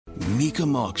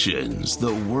Mecum Auctions,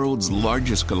 the world's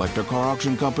largest collector car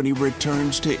auction company,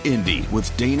 returns to Indy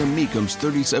with Dana Mecum's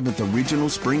 37th Regional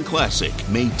Spring Classic,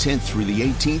 May 10th through the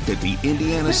 18th at the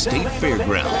Indiana State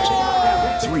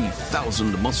Fairgrounds.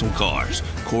 3,000 muscle cars,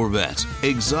 Corvettes,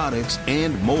 exotics,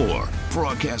 and more.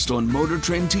 Broadcast on Motor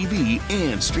Trend TV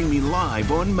and streaming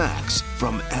live on Max.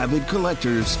 From avid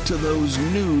collectors to those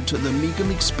new to the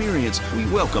Mecum experience, we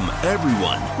welcome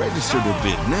everyone. Register to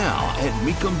bid now at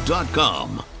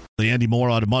Mecum.com. The Andy Moore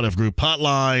Automotive Group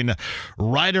hotline,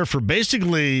 writer for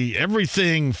basically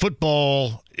everything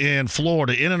football in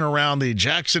Florida, in and around the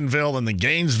Jacksonville and the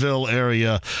Gainesville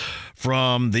area.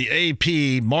 From the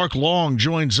AP, Mark Long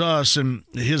joins us, and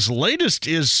his latest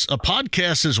is a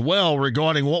podcast as well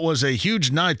regarding what was a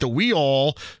huge night that we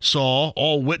all saw,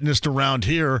 all witnessed around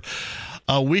here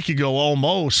a week ago,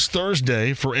 almost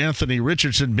Thursday, for Anthony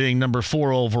Richardson being number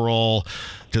 4 overall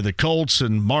to the Colts.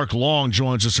 And Mark Long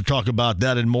joins us to talk about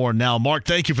that and more now. Mark,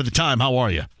 thank you for the time. How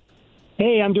are you?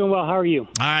 Hey, I'm doing well. How are you?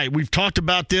 All right, we've talked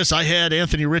about this. I had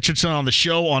Anthony Richardson on the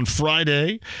show on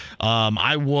Friday. I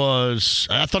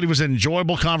thought he was an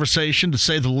enjoyable conversation, to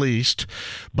say the least.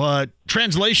 But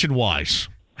translation-wise,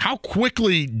 how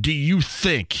quickly do you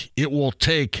think it will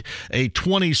take a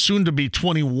 20, soon-to-be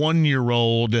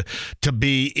 21-year-old to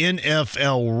be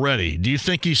NFL ready? Do you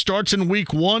think he starts in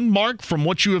week 1, Mark, from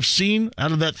what you have seen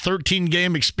out of that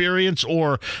 13-game experience,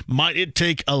 or might it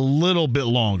take a little bit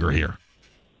longer here?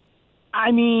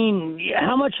 I mean,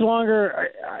 how much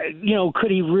longer,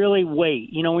 could he really wait?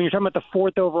 When you're talking about the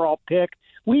 4th overall pick,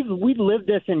 we've lived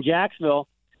this in Jacksonville.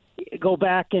 Go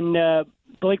back and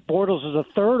Blake Bortles was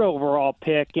a 3rd overall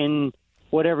pick in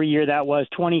whatever year that was,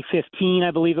 2015,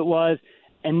 I believe it was.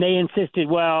 And they insisted,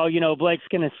 Blake's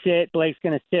going to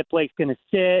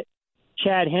sit.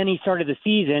 Chad Henne started the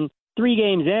season. 3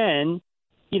 games in,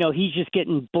 he's just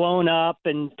getting blown up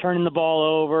and turning the ball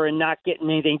over and not getting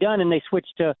anything done. And they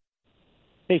switched to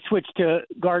Blake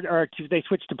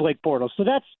Bortles. So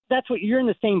that's what you're in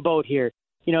the same boat here.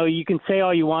 You can say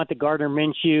all you want to Gardner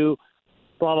Minshew,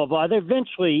 blah blah blah.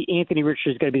 Eventually, Anthony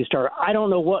Richardson is going to be the starter. I don't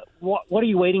know what are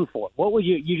you waiting for? What would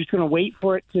you just going to wait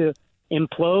for it to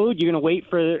implode? You're going to wait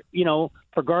for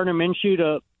Gardner Minshew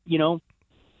to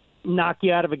knock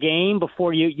you out of a game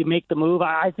before you make the move?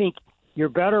 I think you're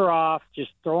better off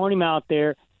just throwing him out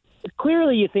there.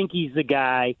 Clearly, you think he's the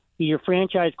guy. He's your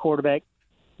franchise quarterback.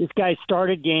 This guy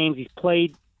started games. He's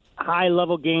played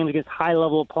high-level games against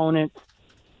high-level opponents.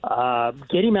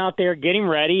 Get him out there, get him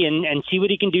ready, and see what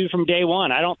he can do from day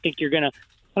one. I don't think you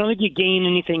gain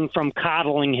anything from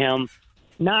coddling him.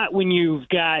 Not when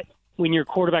your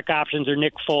quarterback options are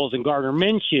Nick Foles and Gardner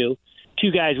Minshew,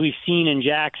 2 guys we've seen in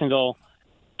Jacksonville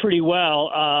pretty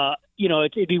well.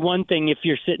 It'd be one thing if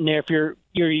you're sitting there, if you're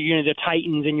the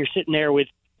Titans and you're sitting there with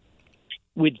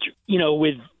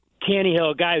Tannehill,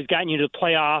 a guy who's gotten you to the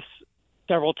playoffs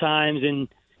several times, and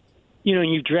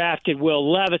you drafted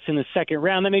Will Levis in the 2nd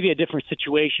round. That may be a different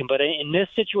situation, but in this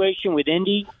situation with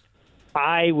Indy,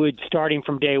 I would start him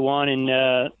from day one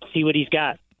and see what he's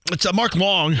got. It's Mark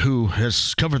Long, who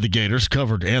has covered the Gators,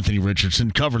 covered Anthony Richardson,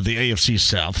 covered the AFC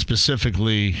South,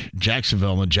 specifically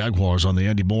Jacksonville and Jaguars on the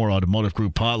Andy Moore Automotive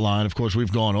Group hotline. Of course,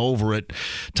 we've gone over it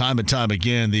time and time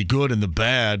again, the good and the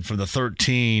bad for the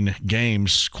 13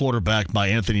 games quarterbacked by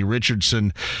Anthony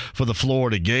Richardson for the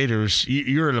Florida Gators.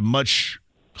 You're at a much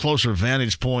closer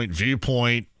vantage point,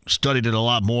 viewpoint, studied it a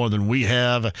lot more than we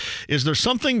have. Is there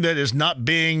something that is not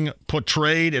being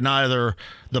portrayed in either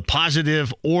the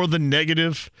positive or the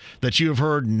negative that you have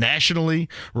heard nationally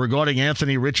regarding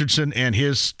Anthony Richardson and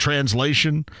his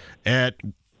translation at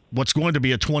what's going to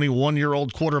be a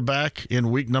 21-year-old quarterback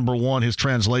in week number 1, his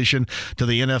translation to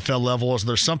the NFL level? Is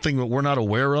there something that we're not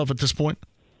aware of at this point?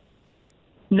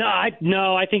 No,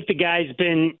 I think the guy's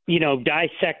been,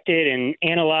 dissected and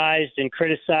analyzed and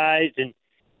criticized and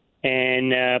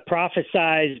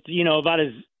prophesized, about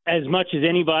as much as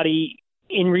anybody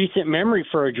in recent memory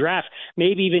for a draft.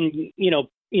 Maybe even,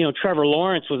 Trevor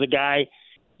Lawrence was a guy,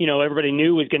 everybody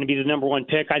knew was going to be the number 1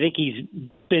 pick. I think he's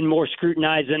been more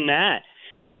scrutinized than that.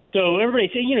 So everybody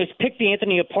say, picked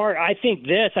Anthony apart. I think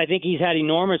he's had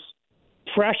enormous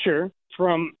pressure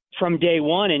from day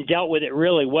one and dealt with it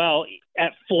really well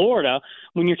at Florida.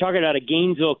 When you're talking about a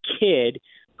Gainesville kid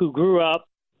who grew up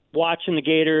watching the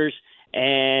Gators,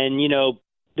 and,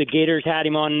 the Gators had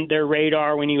him on their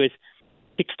radar when he was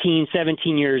 16,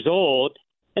 17 years old.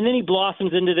 And then he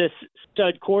blossoms into this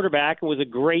stud quarterback and was a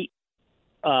great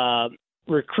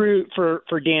recruit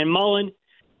for Dan Mullen.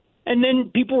 And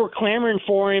then people were clamoring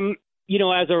for him,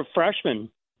 as a freshman.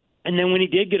 And then when he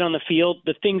did get on the field,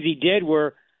 the things he did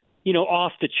were,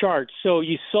 off the charts. So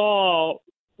you saw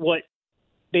what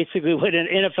basically what an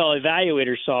NFL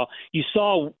evaluator saw. You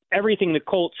saw everything the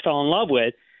Colts fell in love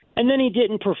with, and then he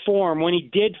didn't perform. When he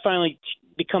did finally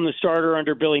become the starter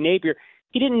under Billy Napier,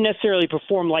 he didn't necessarily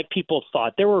perform like people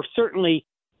thought. There were certainly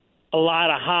a lot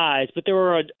of highs, but there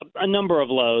were a number of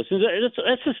lows. And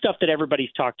that's the stuff that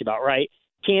everybody's talked about, right?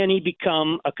 Can he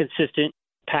become a consistent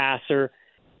passer?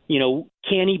 You know,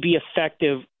 can he be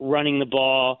effective running the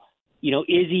ball? You know,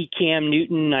 is he Cam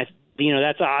Newton?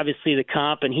 That's obviously the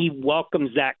comp, and he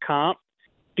welcomes that comp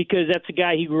because that's a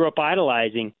guy he grew up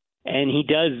idolizing, and he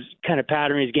does kind of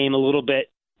pattern his game a little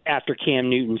bit after Cam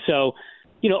Newton. So,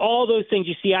 you know, all those things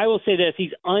you see. I will say this: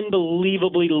 he's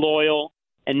unbelievably loyal,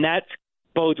 and that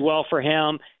bodes well for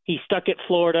him. He stuck at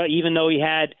Florida, even though he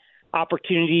had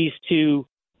opportunities to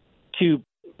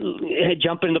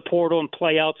jump into the portal and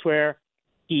play elsewhere.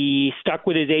 He stuck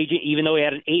with his agent, even though he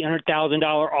had an $800,000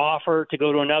 offer to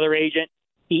go to another agent.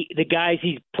 The guys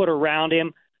he's put around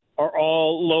him are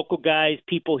all local guys,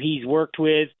 people he's worked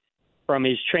with, from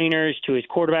his trainers to his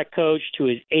quarterback coach to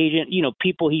his agent, you know,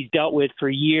 people he's dealt with for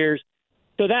years.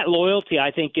 So that loyalty,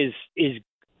 I think, is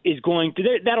going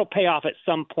to – that'll pay off at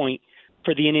some point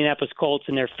for the Indianapolis Colts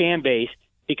and their fan base,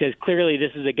 because clearly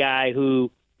this is a guy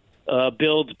who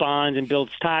builds bonds and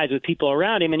builds ties with people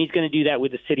around him, and he's going to do that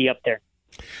with the city up there.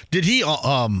 Did he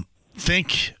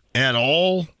think at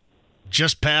all,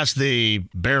 just past the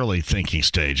barely thinking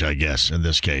stage, I guess, in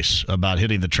this case, about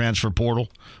hitting the transfer portal?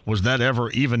 Was that ever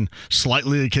even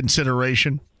slightly a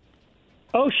consideration?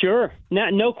 Oh, sure.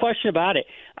 No question about it.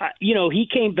 You know, he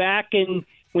came back, and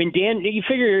when you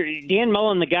figure Dan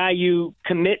Mullen, the guy you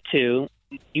commit to,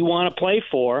 you want to play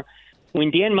for,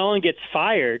 when Dan Mullen gets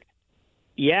fired,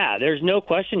 yeah, there's no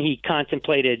question he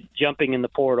contemplated jumping in the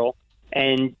portal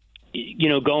and, you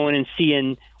know, going and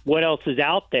seeing what else is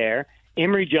out there.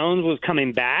 Emory Jones was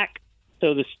coming back,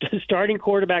 so the starting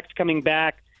quarterback's coming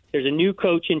back. There's a new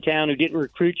coach in town who didn't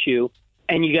recruit you,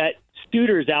 and you got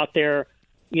students out there,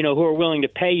 you know, who are willing to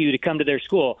pay you to come to their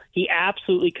school. He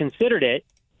absolutely considered it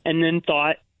and then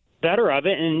thought better of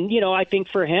it. And, you know, I think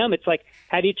for him, it's like,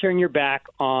 how do you turn your back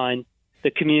on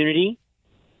the community,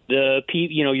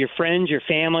 your friends, your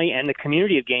family, and the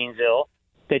community of Gainesville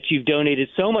that you've donated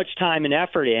so much time and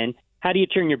effort in? How do you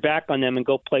turn your back on them and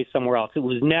go play somewhere else? It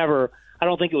was never – I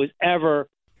don't think it was ever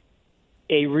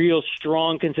a real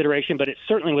strong consideration, but it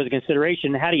certainly was a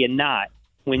consideration. How do you not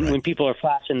when people are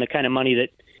flashing the kind of money that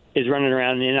is running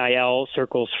around in NIL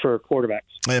circles for quarterbacks?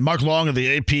 Hey, Mark Long of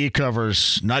the AP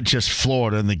covers not just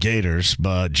Florida and the Gators,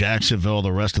 but Jacksonville,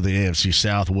 the rest of the AFC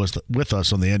South, was with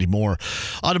us on the Andy Moore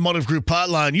Automotive Group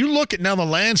hotline. You look at now the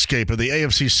landscape of the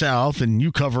AFC South, and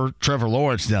you cover Trevor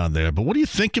Lawrence down there. But what do you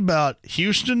think about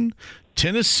Houston,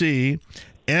 Tennessee,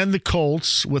 and the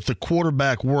Colts with the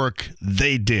quarterback work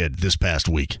they did this past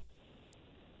week?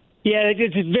 Yeah,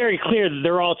 it's very clear that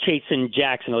they're all chasing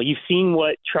Jacksonville. You've seen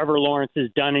what Trevor Lawrence has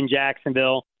done in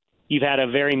Jacksonville. You've had a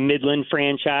very Midland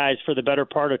franchise for the better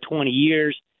part of 20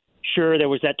 years. Sure, there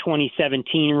was that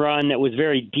 2017 run that was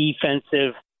very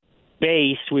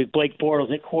defensive-based with Blake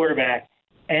Bortles at quarterback.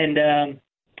 And,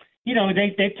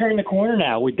 they've turned the corner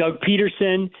now with Doug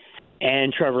Peterson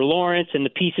and Trevor Lawrence and the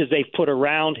pieces they've put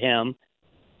around him.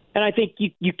 And I think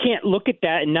you can't look at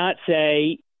that and not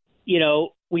say, you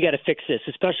know, we got to fix this,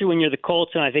 especially when you're the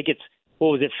Colts. And I think it's,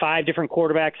 5 different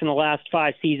quarterbacks in the last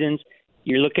 5 seasons.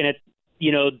 You're looking at,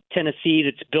 you know, Tennessee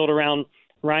that's built around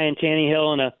Ryan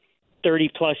Tannehill and a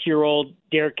 30-plus-year-old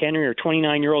Derrick Henry or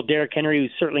 29-year-old Derrick Henry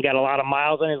who's certainly got a lot of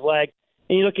miles on his leg.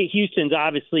 And you look at Houston's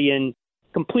obviously in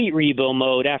complete rebuild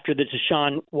mode after the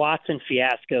Deshaun Watson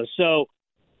fiasco. So,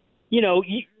 you know,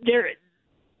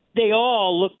 they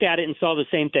all looked at it and saw the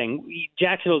same thing.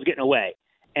 Jacksonville's getting away.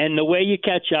 And the way you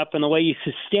catch up and the way you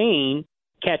sustain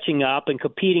catching up and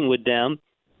competing with them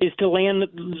is to land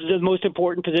the most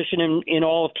important position in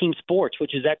all of team sports,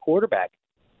 which is that quarterback.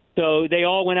 So they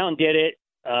all went out and did it.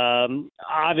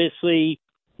 Obviously,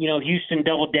 you know, Houston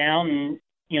doubled down and,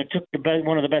 you know, took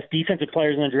one of the best defensive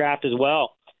players in the draft as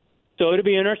well. So it'll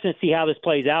be interesting to see how this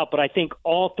plays out. But I think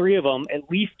all 3 of them at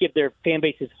least give their fan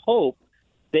bases hope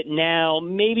that now,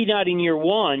 maybe not in year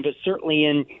 1, but certainly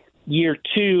in year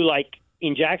 2, like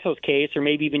in Jacksonville's case, or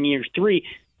maybe even year 3,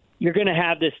 you're going to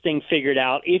have this thing figured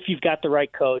out. If you've got the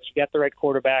right coach, you got the right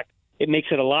quarterback, it makes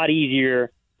it a lot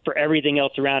easier for everything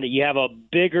else around it. You have a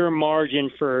bigger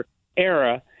margin for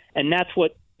error, and that's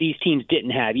what these teams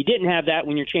didn't have. You didn't have that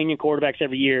when you're changing quarterbacks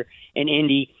every year in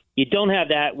Indy. You don't have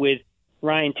that with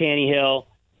Ryan Tannehill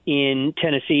in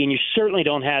Tennessee, and you certainly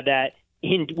don't have that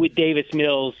with Davis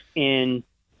Mills in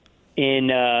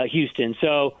Houston.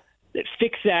 So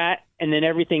fix that, and then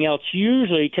everything else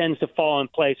usually tends to fall in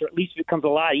place, or at least it becomes a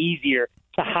lot easier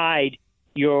to hide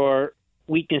your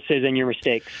weaknesses and your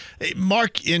mistakes. Hey,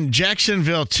 Mark, in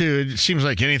Jacksonville, too, it seems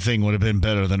like anything would have been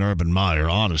better than Urban Meyer,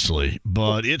 honestly.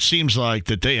 But it seems like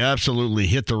that they absolutely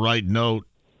hit the right note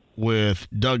with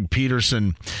Doug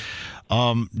Peterson.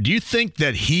 Do you think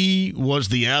that he was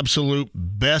the absolute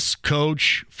best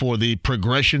coach for the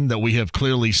progression that we have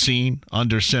clearly seen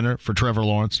under center for Trevor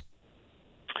Lawrence?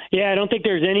 Yeah, I don't think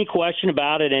there's any question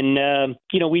about it. And,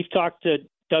 we've talked to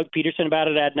Doug Peterson about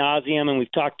it ad nauseum, and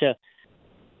we've talked to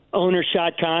owner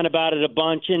Shad Khan about it a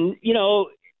bunch. And,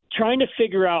 trying to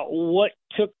figure out what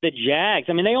took the Jags.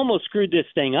 I mean, they almost screwed this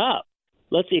thing up.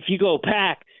 If you go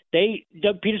back,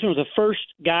 Doug Peterson was the first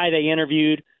guy they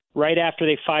interviewed right after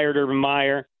they fired Urban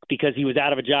Meyer because he was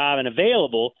out of a job and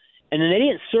available. And then they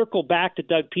didn't circle back to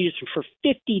Doug Peterson for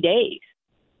 50 days.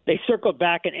 They circled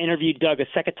back and interviewed Doug a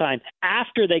second time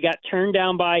after they got turned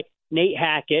down by Nate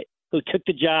Hackett, who took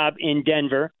the job in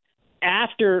Denver.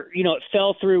 After, it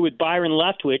fell through with Byron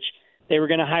Leftwich, they were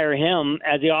going to hire him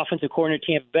as the offensive coordinator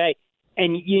at Tampa Bay.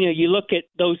 And, you look at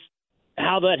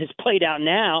how that has played out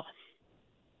now.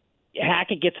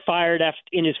 Hackett gets fired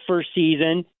in his first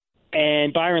season,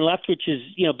 and Byron Leftwich is,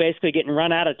 basically getting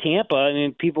run out of Tampa. I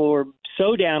mean, people were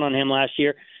so down on him last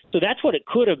year. So that's what it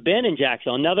could have been in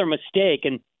Jacksonville, another mistake.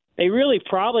 And they really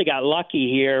probably got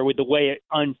lucky here with the way it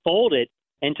unfolded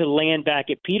and to land back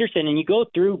at Peterson. And you go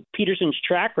through Peterson's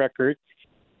track record,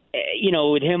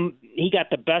 with him, he got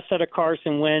the best out of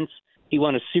Carson Wentz. He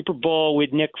won a Super Bowl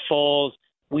with Nick Foles.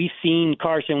 We've seen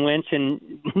Carson Wentz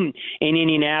in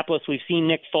Indianapolis. We've seen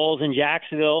Nick Foles in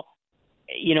Jacksonville,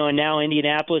 and now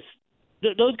Indianapolis.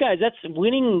 Those guys, that's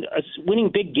winning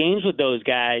big games with those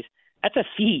guys. That's a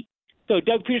feat. So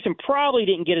Doug Peterson probably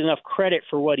didn't get enough credit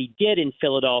for what he did in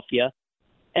Philadelphia.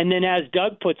 And then as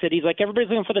Doug puts it, he's like, everybody's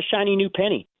looking for the shiny new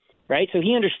penny, right? So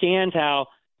he understands how,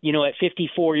 at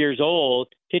 53 years old,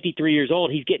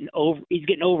 he's getting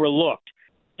overlooked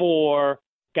for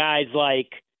guys like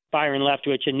Byron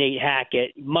Leftwich and Nate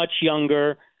Hackett, much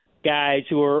younger guys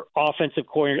who are offensive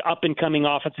coordinators, up-and-coming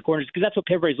offensive coordinators, because that's what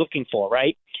everybody's looking for,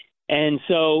 right? And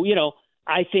so,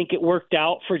 I think it worked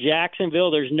out for Jacksonville.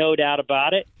 There's no doubt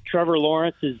about it. Trevor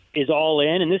Lawrence is all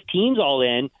in, and this team's all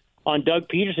in on Doug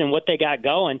Peterson, what they got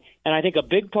going. And I think a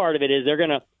big part of it is they're going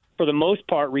to, for the most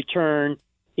part, return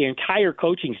the entire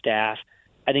coaching staff.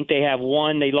 I think they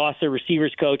lost their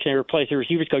receivers coach and they replaced their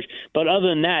receivers coach. But other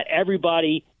than that,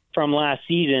 everybody from last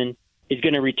season is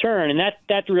going to return. And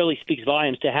that really speaks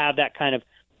volumes to have that kind of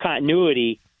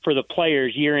continuity for the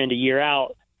players year in to year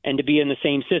out and to be in the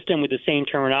same system with the same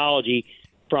terminology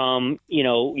from,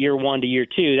 year one to year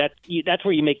two. That's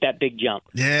where you make that big jump.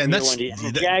 Yeah, and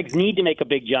the Jags need to make a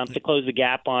big jump to close the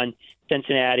gap on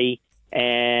Cincinnati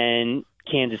and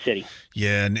Kansas City.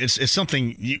 Yeah, and it's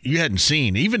something you hadn't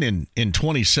seen. Even in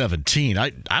 2017,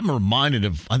 I'm reminded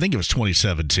of, I think it was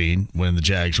 2017 when the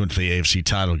Jags went to the AFC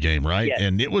title game, right? Yes.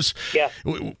 And it was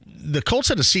the Colts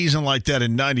had a season like that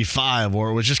in 95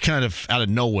 where it was just kind of out of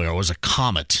nowhere. It was a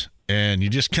comet. And you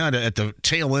just kind of, at the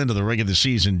tail end of the regular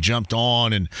season, jumped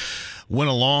on and went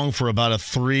along for about a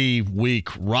 3-week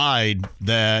ride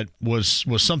that was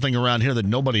something around here that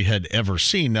nobody had ever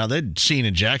seen. Now, they'd seen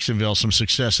in Jacksonville some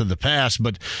success in the past,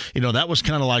 but, that was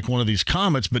kind of like one of these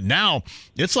comets. But now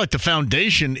it's like the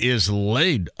foundation is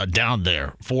laid down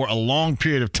there for a long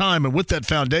period of time. And with that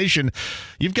foundation,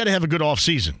 you've got to have a good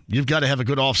offseason. You've got to have a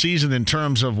good offseason in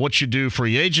terms of what you do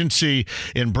free agency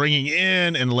and bringing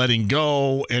in and letting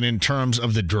go and in terms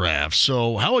of the draft.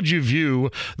 So how would you view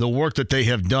the work that they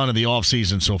have done in the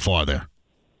offseason so far there?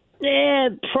 Yeah,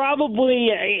 probably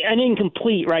an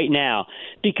incomplete right now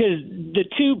because the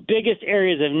two biggest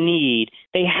areas of need,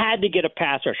 they had to get a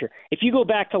pass rusher. If you go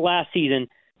back to last season,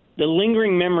 the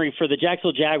lingering memory for the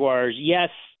Jacksonville Jaguars, yes,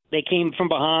 they came from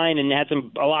behind and had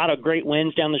a lot of great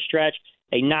wins down the stretch.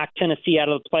 They knocked Tennessee out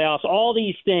of the playoffs. All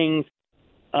these things,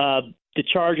 the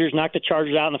Chargers knocked the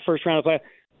Chargers out in the first round of the playoffs.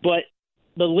 But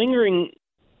the lingering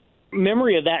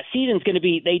memory of that season is going to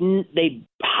be they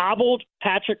hobbled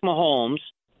Patrick Mahomes,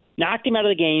 knocked him out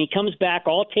of the game. He comes back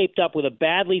all taped up with a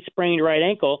badly sprained right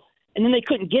ankle, and then they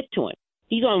couldn't get to him.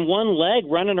 He's on one leg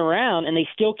running around, and they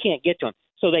still can't get to him.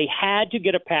 So they had to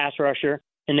get a pass rusher,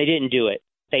 and they didn't do it.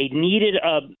 They needed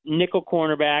a nickel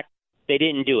cornerback. They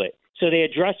didn't do it. So they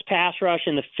addressed pass rush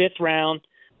in the fifth round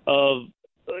of,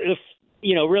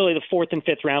 really the fourth and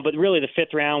fifth round, but really the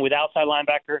fifth round with outside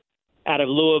linebacker out of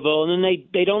Louisville. And then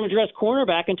they don't address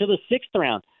cornerback until the sixth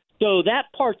round. So that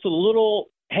part's a little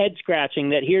head-scratching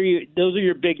that those are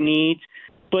your big needs.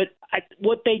 But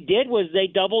what they did was they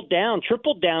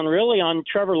tripled down really on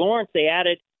Trevor Lawrence. They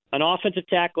added an offensive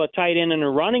tackle, a tight end, and a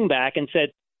running back and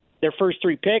said their first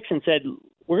three picks and said,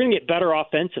 we're going to get better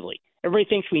offensively. everybody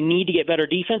thinks we need to get better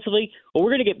defensively. Well,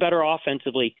 we're going to get better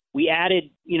offensively. We added,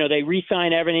 they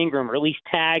re-signed Evan Ingram, or at least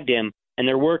tagged him, and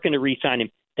they're working to re-sign him.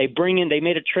 They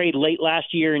made a trade late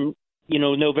last year in,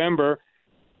 November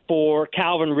for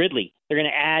Calvin Ridley. They're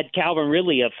going to add Calvin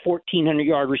Ridley, a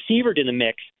 1,400-yard receiver, to the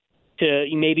mix to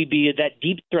maybe be that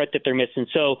deep threat that they're missing.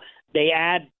 So they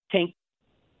add Tank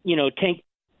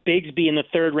Bigsby in the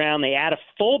third round. They add a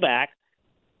fullback,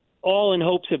 all in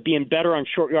hopes of being better on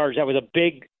short yards. That was a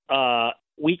big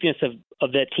weakness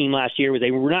of that team last year, was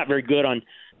they were not very good on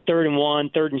 3rd and 1,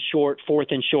 3rd and short,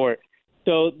 4th and short.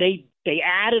 So they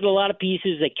added a lot of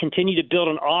pieces. They continue to build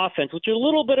an offense, which is a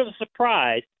little bit of a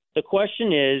surprise. The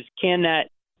question is, can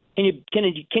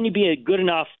you be good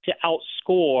enough to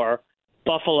outscore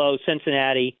Buffalo,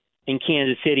 Cincinnati, and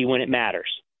Kansas City when it matters?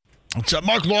 It's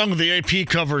Mark Long of the AP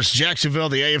covers Jacksonville,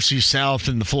 the AFC South,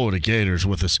 and the Florida Gators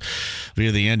with us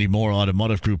via the Andy Moore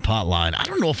Automotive Group hotline. I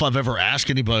don't know if I've ever asked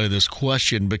anybody this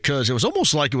question because it was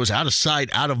almost like it was out of sight,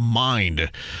 out of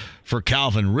mind for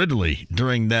Calvin Ridley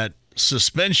during that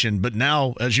suspension. But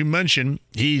now, as you mentioned,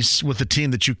 he's with the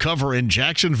team that you cover in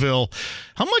Jacksonville.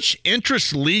 How much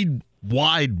interest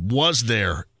league-wide was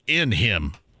there in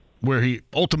him where he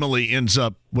ultimately ends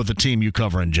up with the team you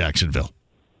cover in Jacksonville?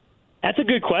 That's a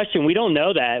good question. We don't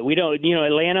know that. We don't,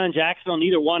 Atlanta and Jacksonville,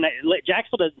 neither one.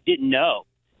 Jacksonville didn't know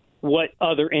what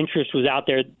other interest was out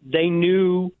there. They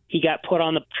knew he got put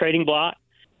on the trading block,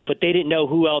 but they didn't know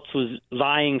who else was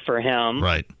vying for him.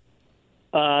 Right.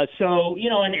 And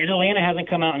Atlanta hasn't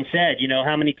come out and said,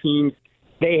 how many teams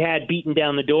they had beaten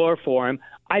down the door for him.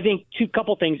 I think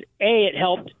couple things. A, it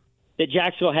helped that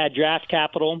Jacksonville had draft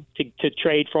capital to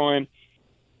trade for him.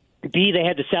 B, they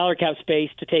had the salary cap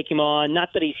space to take him on.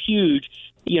 Not that he's huge,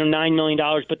 $9 million,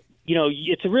 but,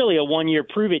 it's really a one-year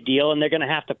prove-it deal, and they're going to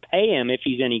have to pay him if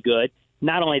he's any good.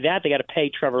 Not only that, they got to pay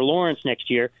Trevor Lawrence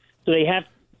next year. So they have,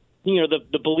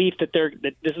 the belief that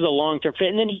this is a long-term fit.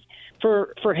 And then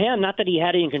for him, not that he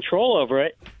had any control over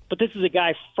it, but this is a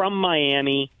guy from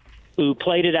Miami who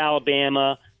played at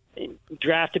Alabama,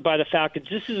 drafted by the Falcons.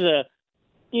 This is a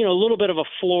little bit of a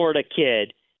Florida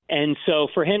kid. And so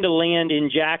for him to land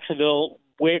in Jacksonville,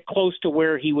 close to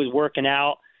where he was working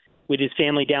out with his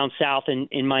family down south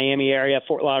in Miami area,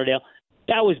 Fort Lauderdale,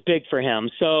 that was big for him.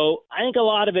 So I think a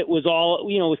lot of it was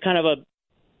was kind of a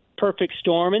perfect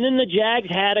storm. And then the Jags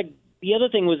the other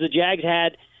thing was the Jags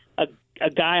had a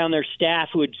guy on their staff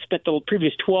who had spent the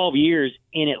previous 12 years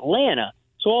in Atlanta.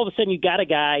 So all of a sudden you got a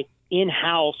guy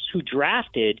in-house who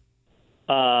drafted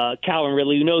Calvin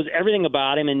Ridley, who knows everything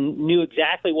about him and knew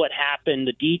exactly what happened,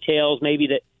 the details maybe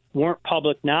that weren't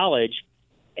public knowledge,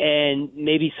 and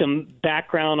maybe some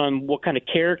background on what kind of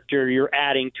character you're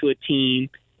adding to a team.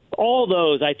 All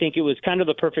those, I think it was kind of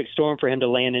the perfect storm for him to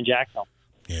land in Jacksonville.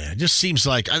 Yeah, it just seems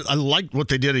like I liked what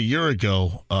they did a year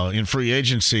ago in free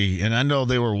agency, and I know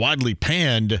they were widely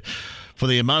panned for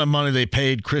the amount of money they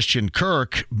paid Christian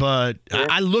Kirk, but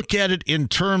sure. I look at it in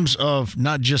terms of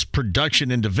not just production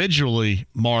individually,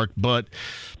 Mark, but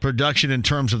production in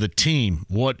terms of the team,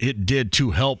 what it did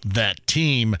to help that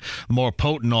team more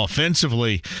potent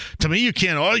offensively. To me, you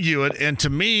can't argue it, and to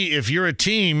me, if you're a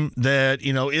team that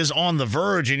is on the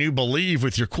verge and you believe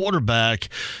with your quarterback,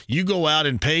 you go out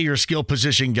and pay your skill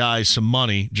position guys some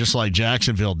money, just like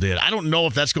Jacksonville did. I don't know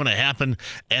if that's going to happen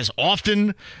as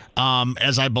often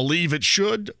as I believe it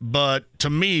should, but to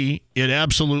me, it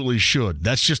absolutely should.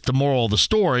 That's just the moral of the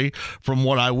story from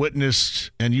what I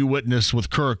witnessed and you witnessed with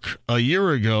Kirk a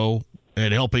year ago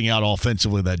and helping out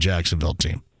offensively that Jacksonville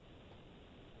team.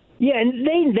 Yeah, and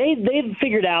they've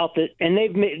figured out that, and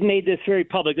they've made this very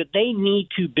public, that they need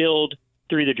to build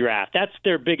through the draft. That's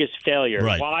their biggest failure.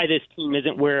 Right. Why this team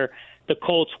isn't where the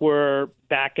Colts were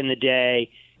back in the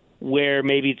day, where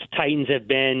maybe the Titans have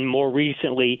been more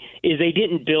recently, is they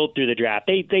didn't build through the draft.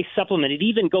 They supplemented.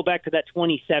 Even go back to that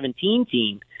 2017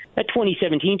 team. That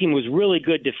 2017 team was really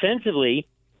good defensively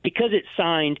because it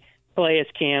signed Calais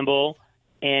Campbell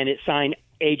and it signed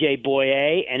A.J.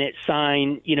 Boye and it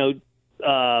signed,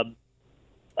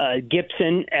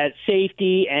 Gibson at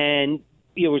safety, and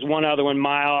there was one other one,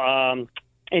 Malik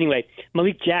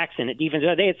Jackson at defense.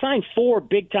 They had signed 4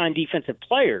 big-time defensive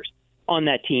players on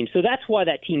that team. So that's why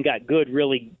that team got good,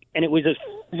 really, and it was a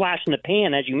flash in the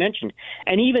pan, as you mentioned.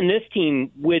 And even this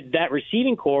team with that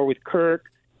receiving core with Kirk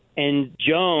and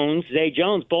Zay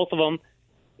Jones, both of them,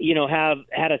 have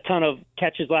had a ton of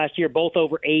catches last year, both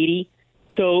over 80.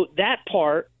 So that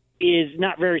part is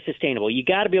not very sustainable. You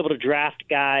got to be able to draft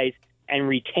guys and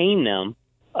retain them.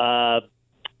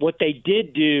 What they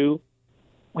did do,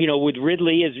 with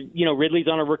Ridley is, Ridley's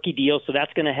on a rookie deal, so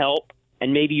that's going to help.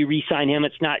 And maybe you re-sign him.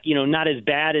 It's not, not as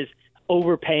bad as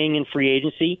overpaying in free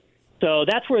agency. So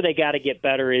that's where they got to get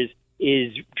better is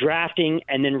drafting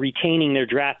and then retaining their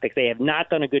draft picks. They have not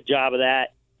done a good job of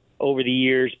that over the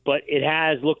years, but it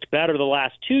has looked better the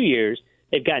last 2 years.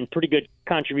 They've gotten pretty good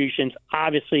contributions.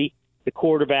 Obviously, the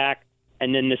quarterback,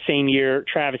 and then the same year,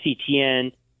 Travis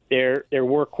Etienne, their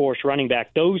workhorse running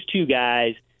back. Those two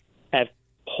guys have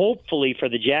hopefully, for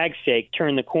the Jags' sake,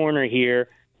 turned the corner here,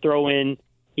 throw in,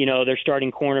 their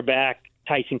starting cornerback,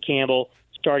 Tyson Campbell,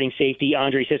 starting safety,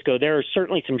 Andre Sisco. There are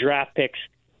certainly some draft picks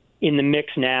in the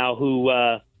mix now who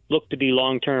look to be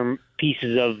long-term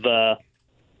pieces of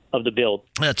the build.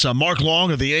 That's Mark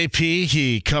Long of the AP.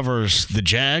 He covers the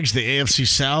Jags, the AFC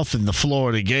South, and the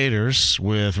Florida Gators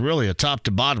with really a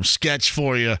top-to-bottom sketch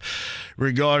for you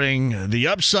regarding the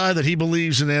upside that he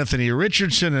believes in Anthony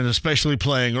Richardson, and especially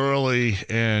playing early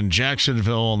in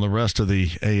Jacksonville and the rest of the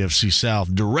AFC South,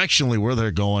 directionally where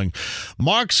they're going.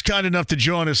 Mark's kind enough to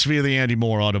join us via the Andy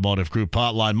Moore Automotive Group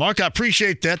hotline. Mark, I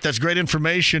appreciate that. That's great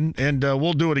information, and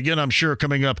we'll do it again, I'm sure,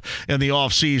 coming up in the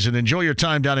offseason. Enjoy your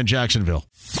time down in Jacksonville.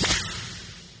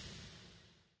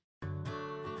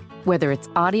 Whether it's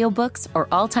audiobooks or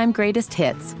all-time greatest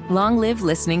hits, long live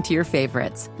listening to your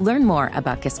favorites. Learn more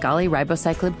about Kisqali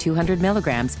Ribociclib 200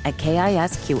 milligrams at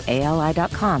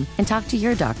KISQALI.com and talk to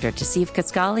your doctor to see if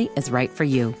Kisqali is right for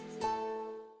you.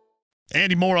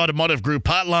 Andy Moore Automotive Group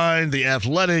hotline, The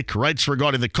Athletic, writes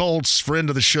regarding the Colts. Friend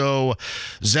of the show,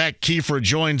 Zach Kiefer,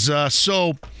 joins us.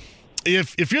 So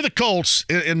if you're the Colts,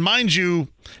 and mind you,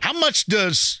 how much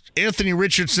does Anthony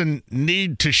Richardson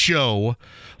need to show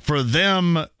for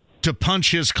them to punch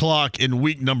his clock in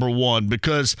week number 1?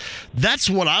 Because that's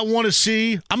what I want to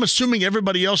see. I'm assuming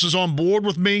everybody else is on board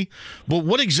with me, but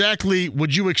what exactly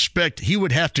would you expect he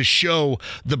would have to show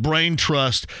the brain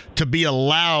trust to be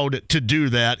allowed to do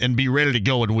that and be ready to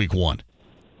go in week 1?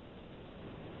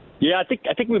 Yeah, I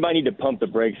think we might need to pump the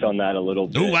brakes on that a little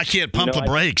bit. Ooh, I can't pump the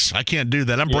brakes. I can't do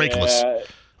that. I'm brakeless.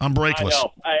 I'm brakeless. I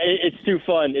know. It's too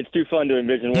fun. It's too fun to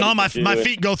envision. No, my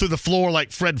feet go through the floor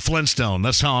like Fred Flintstone.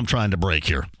 That's how I'm trying to brake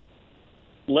here.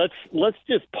 Let's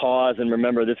just pause and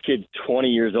remember this kid's 20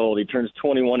 years old. He turns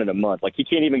 21 in a month. Like, he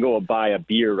can't even go buy a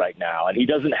beer right now, and he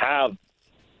doesn't have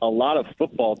a lot of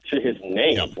football to his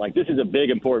name. Yep. Like, this is a big,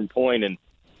 important point, and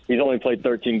he's only played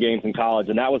 13 games in college,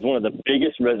 and that was one of the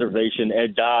biggest reservation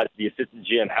Ed Dodge, the assistant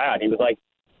GM, had. He was like,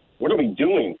 what are we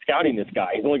doing scouting this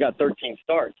guy? He's only got 13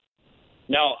 starts.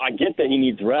 Now, I get that he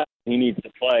needs rest, he needs to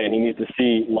play, and he needs to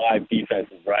see live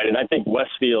defenses, right? And I think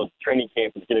Westfield's training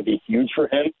camp is going to be huge for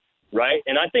him, right?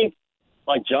 And I think,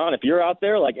 like, John, if you're out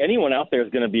there, like, anyone out there is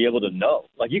going to be able to know.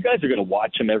 Like, you guys are going to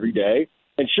watch him every day,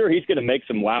 and sure, he's going to make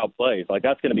some wow plays. Like,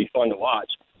 that's going to be fun to watch.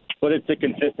 But it's the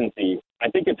consistency. I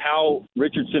think it's how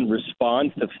Richardson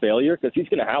responds to failure, because he's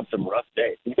going to have some rough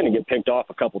days. He's going to get picked off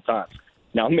a couple times.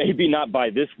 Now, maybe not by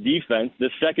this defense,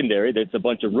 this secondary, that's a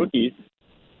bunch of rookies,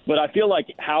 but I feel like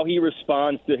how he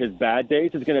responds to his bad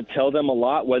days is going to tell them a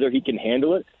lot whether he can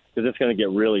handle it, because it's going to get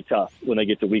really tough when they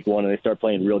get to week 1 and they start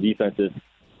playing real defenses.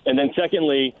 And then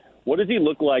secondly, what does he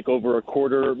look like over a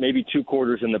quarter, maybe 2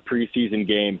 quarters in the preseason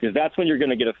game? Because that's when you're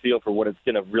going to get a feel for what it's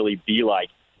going to really be like.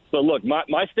 But look,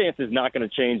 my stance is not going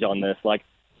to change on this. Like,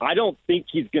 I don't think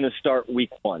he's going to start week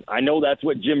 1. I know that's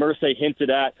what Jim Irsay hinted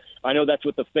at. I know that's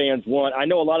what the fans want. I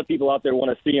know a lot of people out there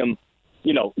want to see him,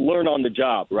 learn on the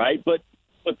job, right? But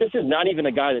this is not even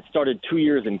a guy that started 2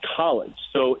 years in college.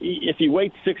 So if he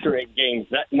waits 6 or 8 games,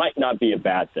 that might not be a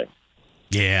bad thing.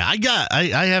 Yeah,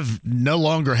 I have no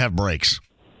longer have breaks.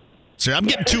 So I'm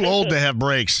getting too old to have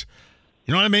breaks.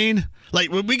 You know what I mean? Like,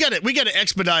 we got to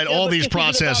expedite all these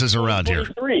processes around here.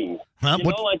 Huh?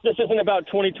 Like, this isn't about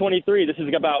 2023. This is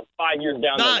about 5 years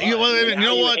down the line. You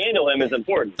know what? Handle him is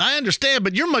important. I understand,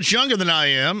 but you're much younger than I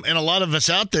am, and a lot of us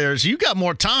out there, so you got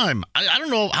more time. I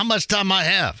don't know how much time I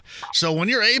have. So when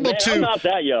you're able I'm not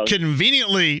that young.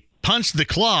 Conveniently punch the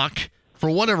clock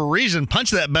for whatever reason, punch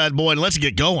that bad boy, and let's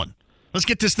get going. Let's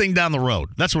get this thing down the road.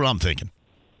 That's what I'm thinking.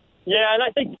 Yeah, and I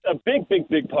think a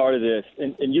big part of this,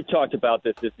 and you've talked about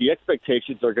this, is the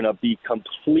expectations are going to be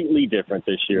completely different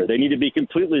this year. They need to be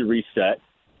completely reset.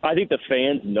 I think the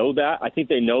fans know that. I think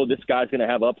they know this guy's going to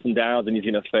have ups and downs and he's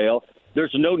going to fail.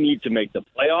 There's no need to make the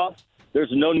playoffs.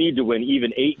 There's no need to win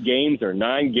even 8 games or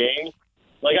 9 games.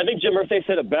 Like, I think Jim Irsay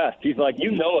said it best. He's like,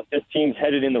 if this team's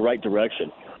headed in the right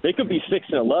direction. They could be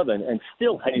 6-11 and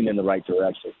still heading in the right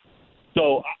direction.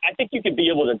 So I think you could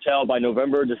be able to tell by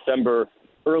November, December,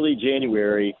 early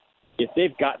January, if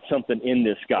they've got something in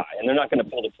this guy. And they're not going to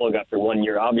pull the plug after 1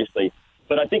 year, obviously.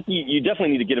 But I think you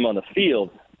definitely need to get him on the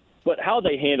field. But how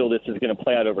they handle this is going to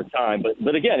play out over time.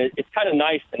 But again, it's kind of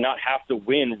nice to not have to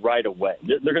win right away.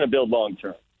 They're going to build long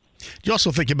term. You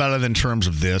also think about it in terms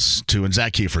of this, too, and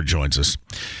Zach Kiefer joins us,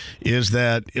 is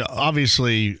that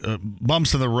obviously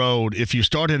bumps in the road if you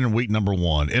start in week number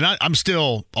 1. And I'm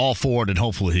still all for it, and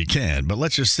hopefully he can. But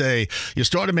let's just say you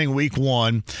start him in week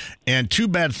 1, and 2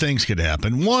 bad things could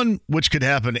happen. One, which could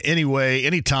happen anyway,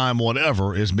 anytime,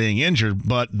 whatever, is being injured.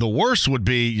 But the worst would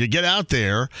be you get out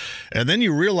there, and then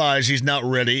you realize he's not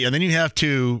ready, and then you have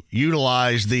to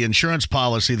utilize the insurance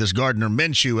policy, this Gardner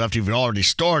Minshew, after you've already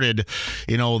started,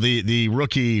 the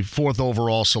rookie 4th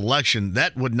overall selection.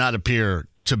 That would not appear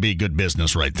to be good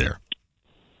business right there.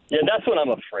 Yeah, that's what I'm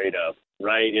afraid of,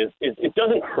 right? It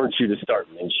doesn't hurt you to start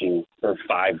Minshew for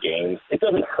 5 games. It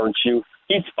doesn't hurt you.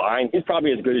 He's fine. He's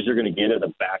probably as good as you're going to get as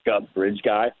a backup bridge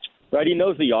guy, right? He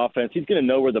knows the offense. He's going to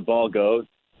know where the ball goes.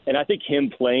 And I think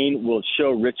him playing will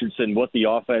show Richardson what the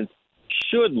offense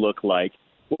should look like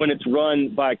when it's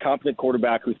run by a competent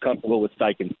quarterback who's comfortable with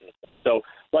Steichen's system. So,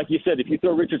 like you said, if you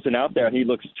throw Richardson out there and he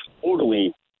looks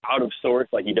totally out of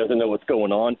sorts, like he doesn't know what's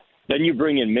going on, then you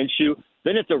bring in Minshew,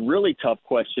 then it's a really tough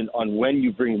question on when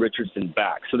you bring Richardson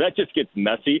back. So that just gets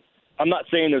messy. I'm not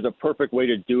saying there's a perfect way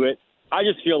to do it. I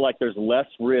just feel like there's less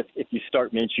risk if you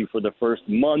start Minshew for the first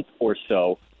month or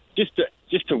so,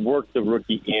 just to work the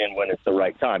rookie in when it's the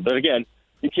right time. But again,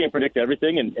 you can't predict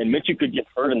everything, and Minshew could get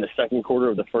hurt in the second quarter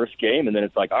of the first game, and then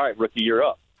it's like, all right, rookie, you're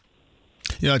up.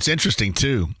 It's interesting,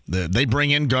 too. They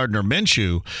bring in Gardner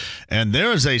Minshew, and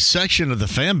there is a section of the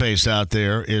fan base out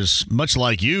there is much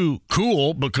like you,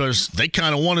 cool, because they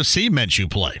kind of want to see Minshew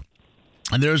play.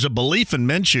 And there's a belief in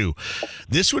Minshew.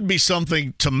 This would be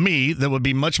something, to me, that would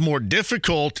be much more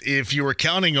difficult if you were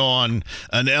counting on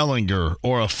an Ellinger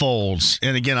or a Foles.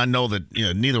 And again, I know that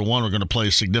neither one are going to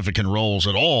play significant roles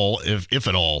at all, if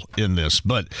at all, in this.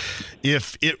 But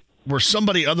if it were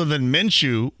somebody other than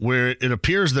Minshew, where it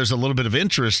appears there's a little bit of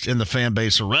interest in the fan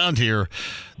base around here,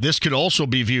 this could also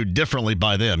be viewed differently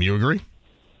by them. You agree?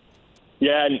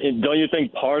 Yeah, and don't you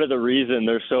think part of the reason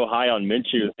they're so high on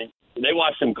Minshew is they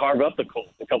watched him carve up the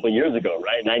Colts a couple of years ago,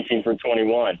 right? 19 for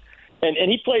 21. And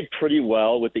he played pretty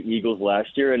well with the Eagles last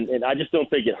year, and I just don't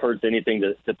think it hurts anything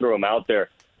to throw him out there.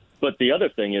 But the other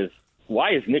thing is,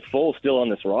 why is Nick Foles still on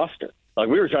this roster? Like,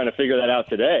 we were trying to figure that out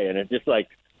today, and it's just like,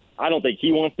 I don't think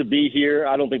he wants to be here.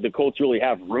 I don't think the Colts really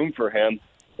have room for him.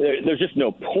 There's just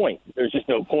no point.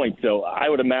 So I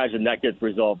would imagine that gets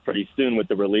resolved pretty soon with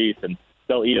the release, and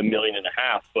they'll eat $1.5 million.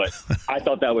 But I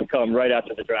thought that would come right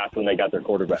after the draft when they got their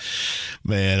quarterback.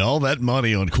 Man, all that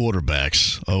money on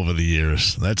quarterbacks over the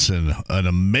years. That's an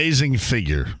amazing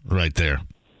figure right there.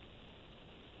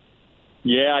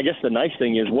 Yeah, I guess the nice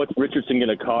thing is, what's Richardson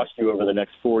going to cost you over the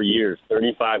next 4 years?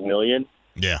 $35 million?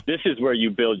 Yeah. This is where you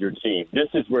build your team. This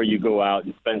is where you go out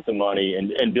and spend some money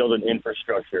and build an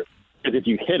infrastructure. Because if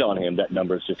you hit on him, that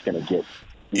number is just going to get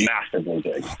massively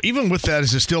big. Even with that,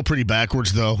 is it still pretty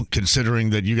backwards, though, considering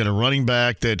that you got a running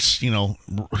back that's,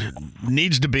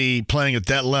 needs to be playing at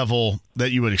that level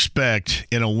that you would expect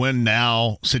in a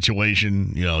win-now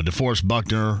situation. DeForest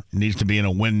Buckner needs to be in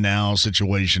a win-now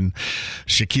situation.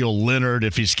 Shaquille Leonard,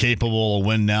 if he's capable, a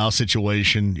win-now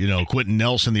situation. Quentin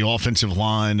Nelson, the offensive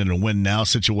line, in a win-now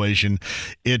situation.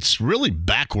 It's really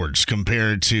backwards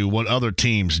compared to what other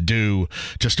teams do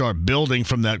to start building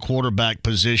from that quarterback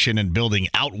position and building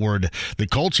outward. The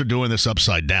Colts are doing this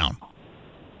upside down.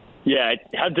 Yeah,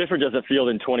 how different does it feel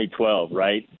in 2012,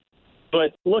 right?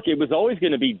 But look, it was always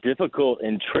going to be difficult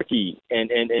and tricky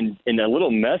and a little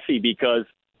messy because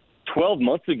 12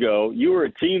 months ago, you were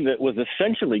a team that was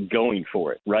essentially going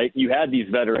for it, right? You had these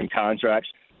veteran contracts.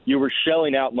 You were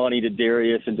shelling out money to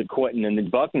Darius and to Quentin and to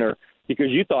Buckner because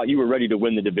you thought you were ready to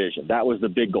win the division. That was the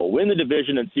big goal. Win the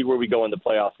division and see where we go in the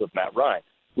playoffs with Matt Ryan.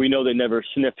 We know they never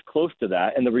sniffed close to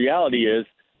that. And the reality is,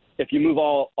 if you move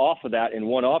all off of that in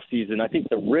one offseason, I think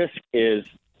the risk is,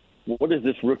 what is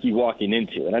this rookie walking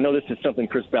into? And I know this is something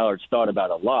Chris Ballard's thought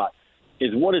about a lot, is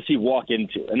what does he walk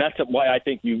into? And that's why I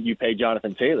think you pay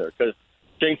Jonathan Taylor, because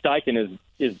Shane Steichen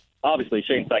is obviously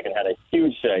Shane Steichen had a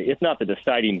huge say, if not the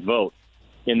deciding vote,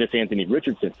 in this Anthony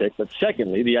Richardson pick. But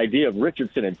secondly, the idea of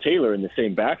Richardson and Taylor in the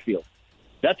same backfield,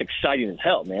 that's exciting as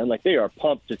hell, man. Like, they are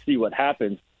pumped to see what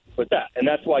happens with that. And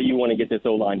that's why you want to get this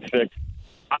O-line fixed.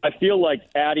 I feel like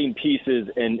adding pieces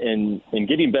and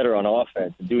getting better on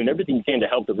offense and doing everything you can to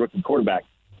help the rookie quarterback,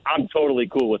 I'm totally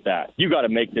cool with that. You got to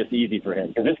make this easy for him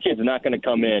because this kid's not going to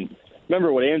come in.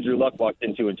 Remember what Andrew Luck walked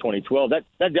into in 2012? That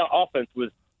offense was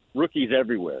rookies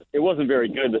everywhere. It wasn't very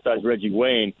good besides Reggie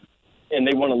Wayne, and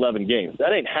they won 11 games.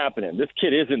 That ain't happening. This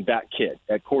kid isn't that kid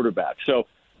at quarterback. So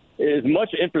as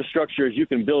much infrastructure as you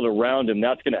can build around him,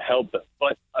 that's going to help them.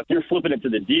 But if you're flipping it to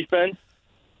the defense,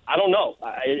 I don't know.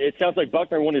 It sounds like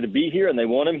Buckner wanted to be here, and they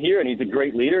want him here, and he's a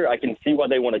great leader. I can see why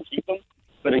they want to keep him.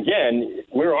 But again,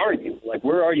 where are you? Like,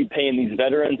 where are you paying these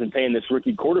veterans and paying this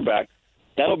rookie quarterback?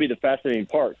 That'll be the fascinating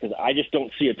part, because I just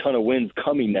don't see a ton of wins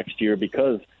coming next year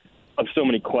because of so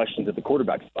many questions at the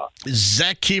quarterback spot.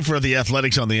 Zach Kiefer of the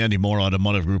Athletics on the Andy Moore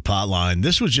Automotive Group hotline.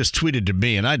 This was just tweeted to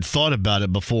me, and I'd thought about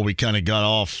it before we kind of got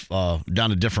off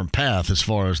down a different path as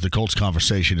far as the Colts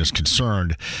conversation is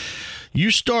concerned.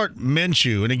 You start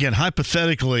Minshew, and again,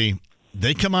 hypothetically,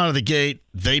 they come out of the gate,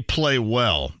 they play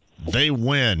well, they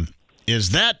win.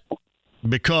 Is that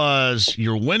because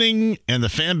you're winning and the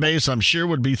fan base, I'm sure,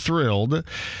 would be thrilled?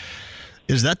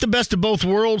 Is that the best of both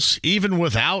worlds, even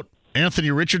without Anthony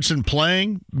Richardson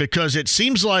playing? Because it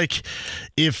seems like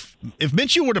if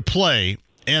Minshew were to play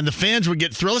and the fans would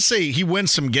get thrilled, let's say he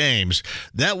wins some games,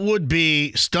 that would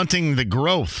be stunting the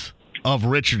growth of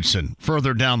Richardson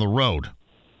further down the road.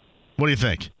 What do you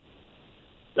think?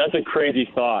 That's a crazy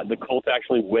thought. The Colts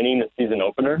actually winning the season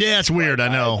opener. Yeah, it's weird. I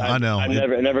know. I've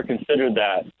never considered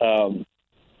that.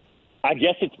 I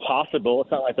guess it's possible.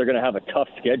 It's not like they're going to have a tough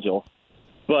schedule.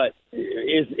 But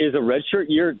is a redshirt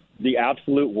year the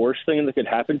absolute worst thing that could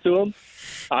happen to him?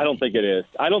 I don't think it is.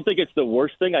 I don't think it's the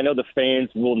worst thing. I know the fans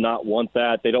will not want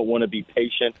that. They don't want to be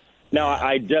patient. Now,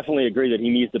 I definitely agree that he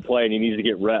needs to play and he needs to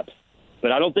get reps.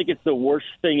 But I don't think it's the worst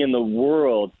thing in the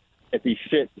world if he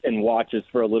sits and watches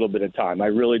for a little bit of time. I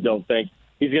really don't think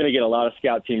he's going to get a lot of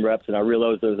scout team reps, and I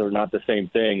realize those are not the same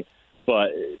thing.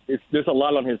 But there's a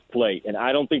lot on his plate, and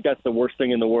I don't think that's the worst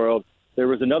thing in the world. There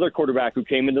was another quarterback who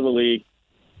came into the league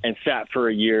and sat for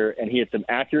a year, and he had some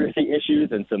accuracy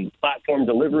issues and some platform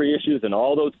delivery issues and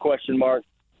all those question marks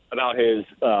about his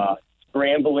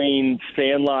scrambling,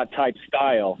 sandlot-type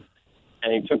style,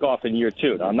 and he took off in year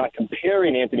 2. Now, I'm not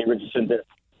comparing Anthony Richardson to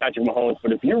Patrick Mahomes,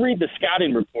 but if you read the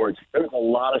scouting reports, there's a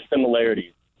lot of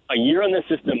similarities. A year in the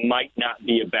system might not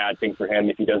be a bad thing for him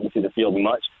if he doesn't see the field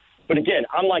much. But again,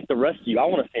 I'm like the rest of you. I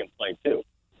want to see him play too.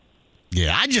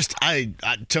 Yeah, I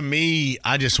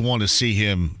just want to see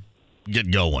him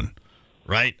get going,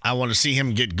 right? I want to see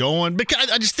him get going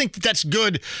because I just think that's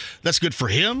good. That's good for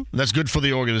him. That's good for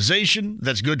the organization.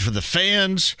 That's good for the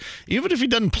fans. Even if he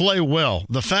doesn't play well,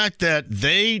 the fact that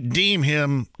they deem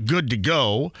him good to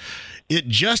go, it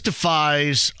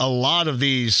justifies a lot of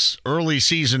these early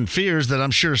season fears that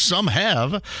I'm sure some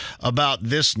have about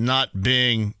this not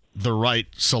being the right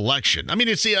selection. I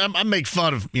mean, I make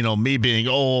fun of, me being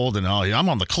old and I'm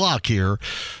on the clock here,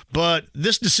 but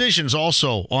this decision's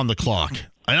also on the clock.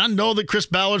 And I know that Chris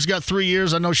Ballard's got 3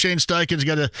 years. I know Shane Steichen's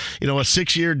got a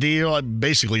 6-year deal.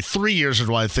 Basically 3 years is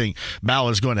what I think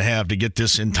Ballard's going to have to get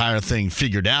this entire thing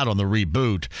figured out on the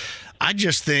reboot. I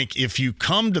just think if you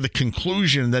come to the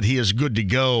conclusion that he is good to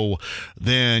go,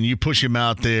 then you push him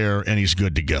out there and he's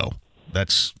good to go.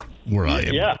 That's where I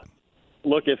am. Yeah.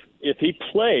 Look, if he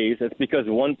plays, it's because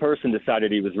one person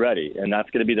decided he was ready, and that's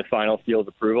going to be the final seal of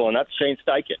approval, and that's Shane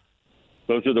Steichen.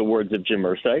 Those are the words of Jim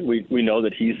Irsay. We know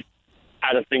that he's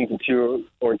had a thing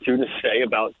or two to say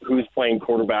about who's playing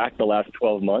quarterback the last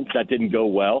 12 months. That didn't go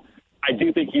well. I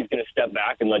do think he's going to step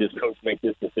back and let his coach make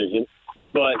this decision.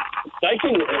 But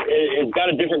Steichen has got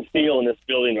a different feel in this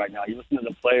building right now. You listen to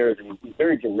the players, and he's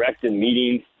very direct in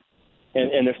meetings,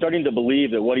 and they're starting to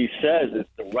believe that what he says is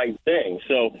the right thing.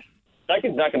 So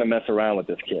Steichen's not going to mess around with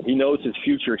this kid. He knows his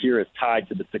future here is tied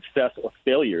to the success or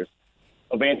failures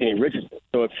of Anthony Richardson.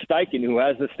 So if Steichen, who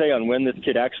has the say on when this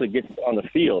kid actually gets on the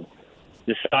field,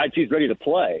 decides he's ready to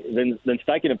play, then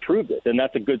Steichen approved it. Then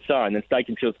that's a good sign. Then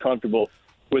Steichen feels comfortable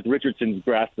with Richardson's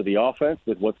grasp of the offense,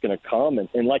 with what's going to come.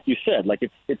 And like you said,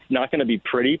 it's not going to be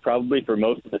pretty probably for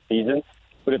most of the season.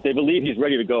 But if they believe he's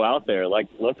ready to go out there,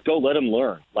 let's go let him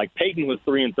learn. Peyton was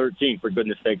 3-13, for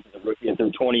goodness sakes, as a rookie, and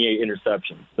threw 28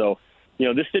 interceptions. So,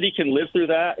 this city can live through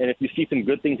that. And if you see some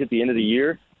good things at the end of the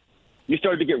year, you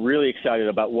start to get really excited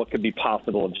about what could be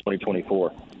possible in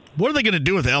 2024. What are they going to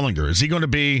do with Ellinger? Is he going to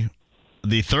be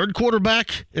the third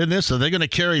quarterback in this? Are they going to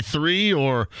carry 3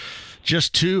 or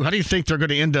just 2? How do you think they're going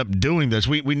to end up doing this?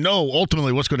 We know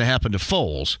ultimately what's going to happen to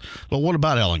Foles, but what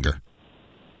about Ellinger?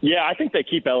 Yeah, I think they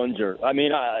keep Ellinger. I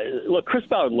mean, look, Chris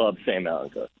Ballard loves Sam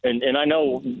Ellinger, and I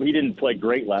know he didn't play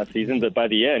great last season, but by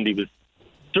the end he was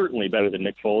certainly better than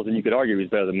Nick Foles, and you could argue he's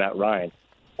better than Matt Ryan.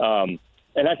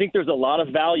 And I think there's a lot of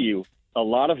value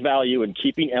in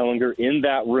keeping Ellinger in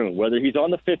that room, whether he's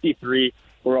on the 53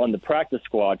 or on the practice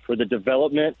squad, for the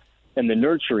development and the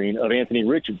nurturing of Anthony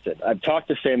Richardson. I've talked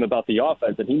to Sam about the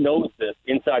offense, and he knows this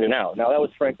inside and out. Now, that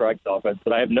was Frank Reich's offense,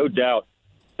 but I have no doubt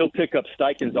he'll pick up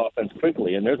Steichen's offense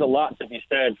quickly. And there's a lot to be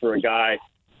said for a guy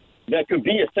that could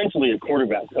be essentially a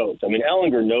quarterback coach. I mean,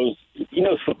 Ellinger knows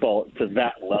football to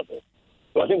that level.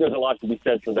 So I think there's a lot to be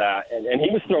said for that. And he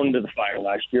was thrown into the fire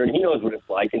last year, and he knows what it's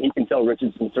like, and he can tell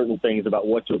Richardson certain things about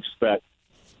what to expect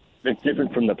that's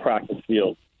different from the practice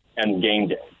field and game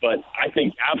day. But I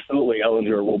think absolutely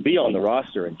Ellinger will be on the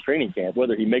roster in training camp.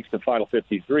 Whether he makes the final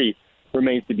 53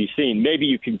 remains to be seen. Maybe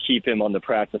you can keep him on the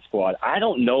practice squad. I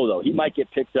don't know, though. He might get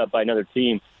picked up by another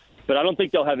team, but I don't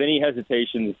think they'll have any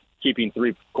hesitations keeping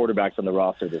 3 quarterbacks on the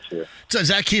roster this year. So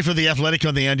Zach Key for The Athletic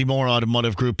on the Andy Moore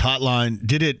Automotive Group hotline.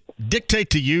 Did it dictate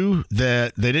to you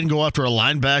that they didn't go after a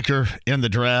linebacker in the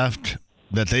draft,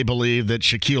 that they believe that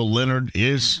Shaquille Leonard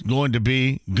is going to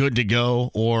be good to go,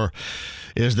 or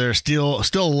is there still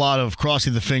a lot of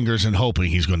crossing the fingers and hoping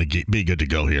he's going to be good to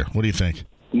go here? What do you think?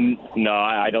 No,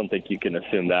 I don't think you can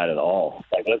assume that at all.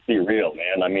 Like, let's be real,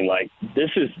 man. I mean, like, this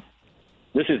is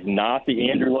not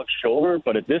the Andrew Luck shoulder,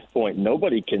 but at this point,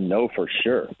 nobody can know for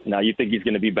sure. Now, you think he's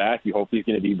going to be back. You hope he's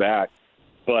going to be back.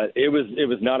 But it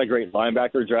was not a great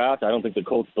linebacker draft. I don't think the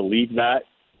Colts believe that.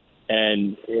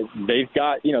 And they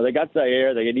got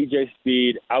Zaire, they got EJ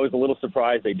Speed. I was a little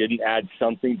surprised they didn't add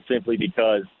something simply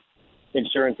because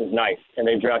insurance is nice, and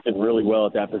they've drafted really well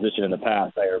at that position in the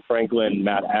past. Zaire Franklin,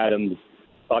 Matt Adams,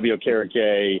 Fabio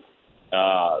Carrique.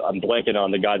 I'm blanking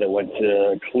on the guy that went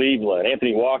to Cleveland,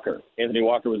 Anthony Walker. Anthony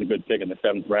Walker was a good pick in the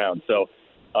 7th round. So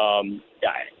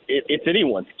it's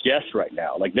anyone's guess right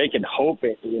now. Like, they can hope,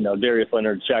 Darius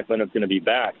Leonard, Shaq Leonard's going to be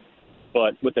back.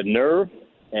 But with the nerve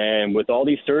and with all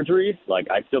these surgeries, like,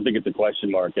 I still think it's a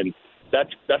question mark. And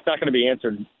that's not going to be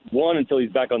answered, one, until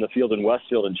he's back on the field in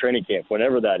Westfield in training camp,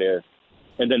 whenever that is.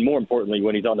 And then more importantly,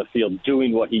 when he's on the field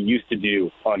doing what he used to do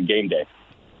on game day.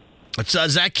 It's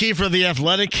Zach Key for The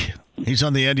Athletic. He's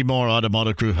on the Andy Moore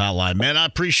Automotive Group hotline. Man, I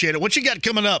appreciate it. What you got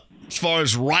coming up as far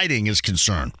as writing is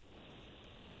concerned?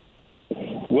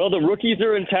 Well, the rookies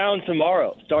are in town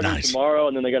tomorrow, starting tomorrow,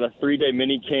 and then they got a 3-day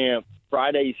mini camp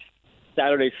Friday,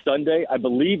 Saturday, Sunday. I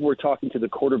believe we're talking to the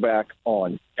quarterback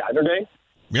on Saturday.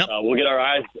 Yep. We'll get our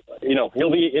eyes,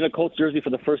 he'll be in a Colts jersey for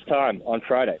the first time on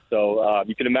Friday. So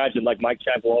you can imagine, like Mike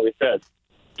Chappell always says,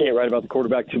 can't write about the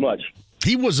quarterback too much.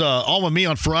 He was on with me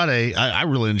on Friday. I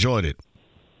really enjoyed it.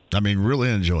 Really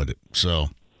enjoyed it. So,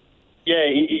 yeah,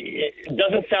 it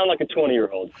doesn't sound like a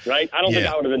 20-year-old, right? I don't think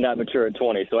I would have been that mature at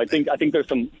 20. So I think there's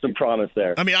some promise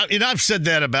there. I mean, I've said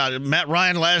that about Matt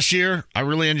Ryan last year. I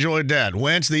really enjoyed that.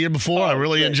 Wentz the year before, I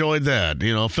really enjoyed that.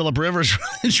 Phillip Rivers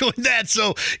enjoyed that.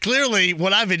 So clearly,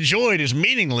 what I've enjoyed is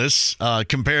meaningless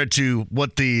compared to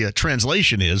what the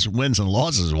translation is, wins and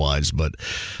losses wise. But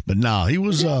no, he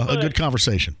was a good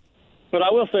conversation. But I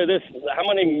will say this, how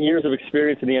many years of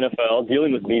experience in the NFL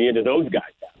dealing with media do those guys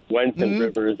have? Wentz and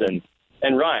Rivers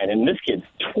and Ryan. And this kid's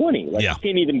 20. He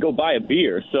can't even go buy a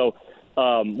beer. So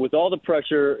with all the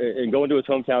pressure and going to his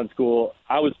hometown school,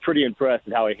 I was pretty impressed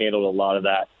at how he handled a lot of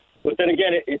that. But then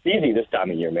again, it's easy this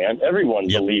time of year, man. Everyone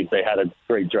believes they had a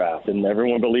great draft, and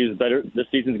everyone believes this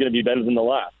season's going to be better than the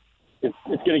last. It's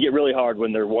going to get really hard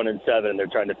when they're 1-7 and they're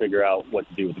trying to figure out what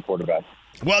to do with the quarterback.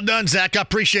 Well done, Zach. I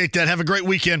appreciate that. Have a great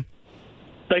weekend.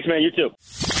 Thanks, man. You too.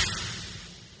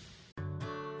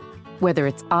 Whether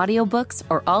it's audiobooks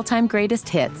or all-time greatest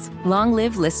hits, long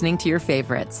live listening to your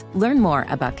favorites. Learn more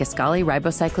about Kisqali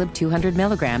Ribociclib 200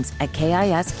 milligrams at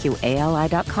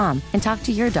KISQALI.com and talk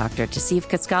to your doctor to see if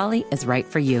Kisqali is right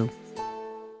for you.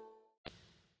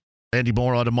 Andy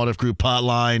Moore Automotive Group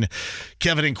hotline.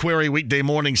 Kevin and Query weekday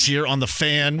mornings here on The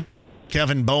Fan.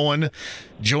 Kevin Bowen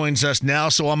joins us now.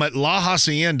 So I'm at La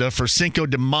Hacienda for Cinco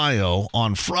de Mayo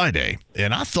on Friday.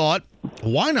 And I thought,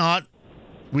 why not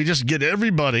we just get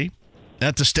everybody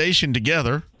at the station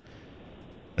together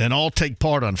and all take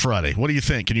part on Friday? What do you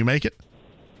think? Can you make it?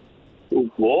 Oh,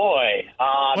 boy.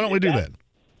 Why don't we do that?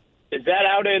 Is that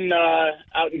out in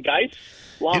Geist?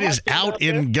 It is out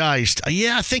in Geist.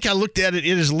 Yeah, I think I looked at it.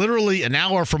 It is literally an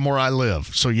hour from where I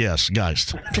live. So, yes,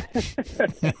 Geist.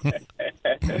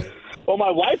 Well,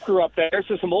 my wife grew up there,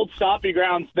 so some old stomping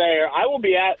grounds there. I will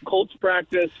be at Colts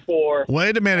practice for...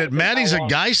 Wait a minute. Maddie's a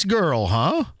Geist girl,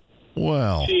 huh?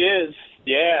 Well. She is.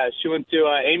 Yeah, she went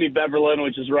to Amy Beverland,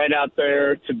 which is right out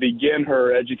there to begin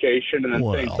her education, and then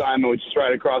St. Simon, which is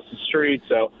right across the street.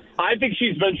 So I think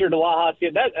she's ventured to La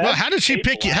Hacienda. Well, how did she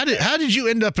pick you? How did you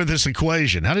end up in this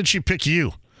equation? How did she pick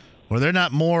you? Were there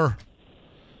not more...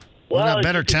 not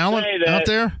better talent out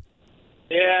there?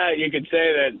 Yeah, you could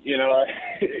say that,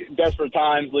 desperate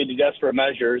times lead to desperate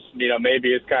measures.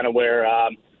 Maybe it's kind of where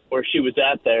she was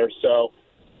at there. So,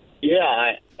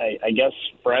 yeah, I guess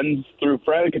friends through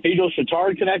friend, Cathedral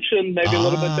Chittard connection, maybe a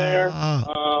little bit there.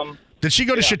 Did she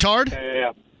go to Chittard?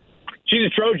 Yeah. She's a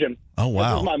Trojan. Oh,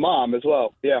 wow. This is my mom as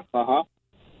well. Yeah, Wow.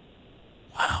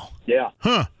 Yeah.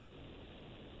 Huh.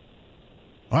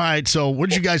 All right, so where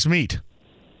did you guys meet?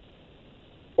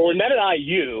 Well, we met at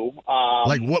IU.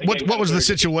 What was the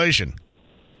situation?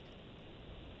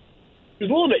 was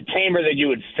a little bit tamer than you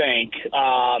would think. It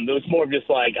was more of just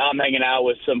like I'm hanging out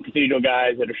with some Cathedral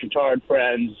guys that are Chittard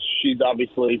friends. She's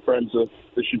obviously friends with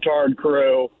the Chittard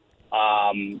crew.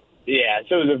 So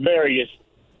it was a very just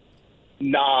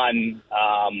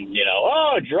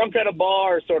drunk at a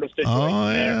bar sort of situation.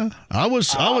 Oh yeah, I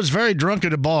was very drunk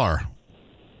at a bar.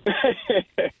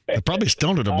 I probably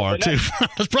stoned at a bar too. I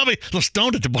was probably a little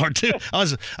stoned at the bar too. I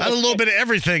had a little bit of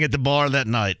everything at the bar that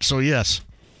night. So yes.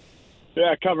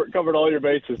 Yeah, covered all your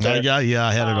bases there. Yeah,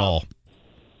 I had it all.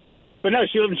 But no,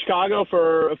 she lived in Chicago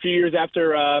for a few years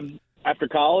after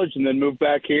college, and then moved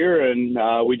back here. And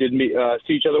we did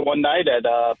see each other one night at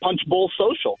Punch Bowl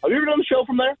Social. Have you ever done a show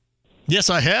from there? Yes,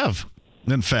 I have.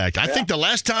 In fact, I think the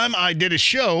last time I did a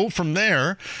show from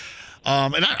there.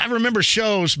 And I remember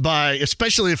shows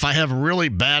especially if I have really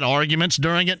bad arguments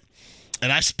during it.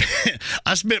 And I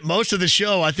spent most of the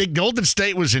show, I think Golden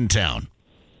State was in town.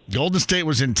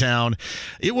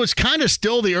 It was kind of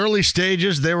still the early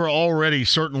stages. They were already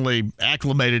certainly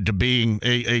acclimated to being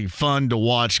a fun to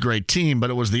watch great team, but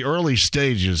it was the early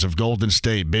stages of Golden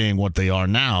State being what they are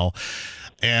now.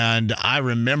 And I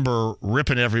remember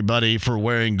ripping everybody for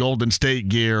wearing Golden State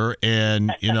gear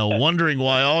and, wondering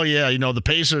why, the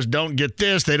Pacers don't get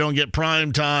this. They don't get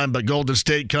prime time, but Golden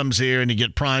State comes here and you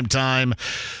get prime time.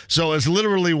 So it's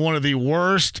literally one of the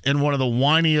worst and one of the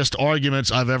whiniest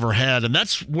arguments I've ever had. And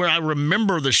that's where I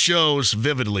remember the shows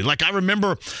vividly. Like I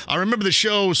remember the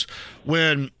shows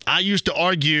when I used to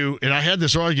argue, and I had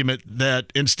this argument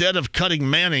that instead of cutting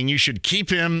Manning, you should keep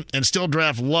him and still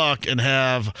draft Luck and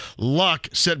have Luck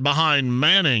sit behind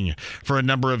Manning for a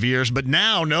number of years. But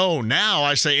now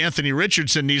I say Anthony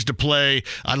Richardson needs to play.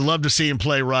 I'd love to see him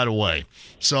play right away.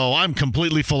 So I'm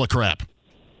completely full of crap.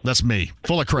 That's me.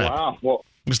 Full of crap. Wow. Well,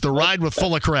 it's the ride with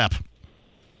full of crap.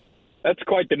 That's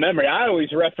quite the memory. I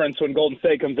always reference when Golden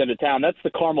State comes into town. That's the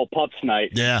Carmel Pups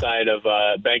night inside of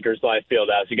Bankers Life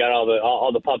Fieldhouse. You got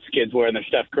all the Pups kids wearing their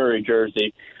Steph Curry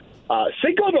jersey.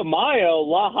 Cinco de Mayo,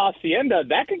 La Hacienda,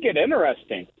 that could get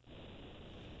interesting.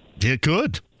 It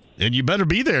could. And you better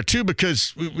be there, too,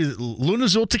 because Luna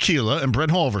Azul Tequila and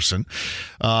Brent Halverson,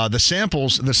 the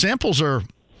samples are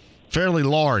fairly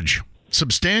large.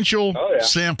 Substantial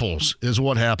samples is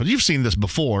what happens. You've seen this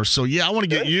before. So, I want to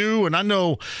get you, and I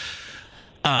know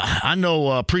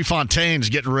Prefontaine's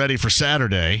getting ready for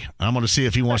Saturday. I'm going to see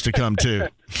if he wants to come, too.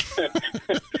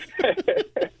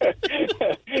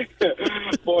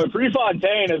 Boy,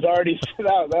 Prefontaine has already –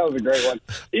 that was a great one.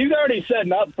 He's already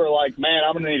setting up for, I'm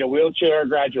going to need a wheelchair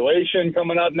graduation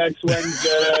coming up next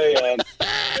Wednesday.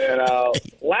 And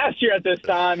last year at this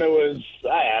time, it was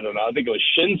 – I don't know. I think it was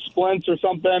shin splints or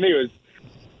something. It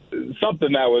was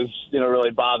something that was,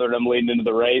 really bothering him leading into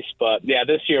the race. But,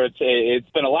 this year it's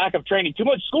been a lack of training. Too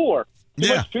much schoolwork. Too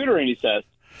much tutoring, he says.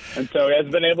 And so he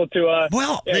hasn't been able to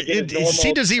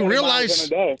does he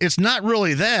realize it's not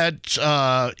really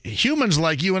that? Humans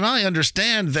like you and I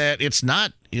understand that it's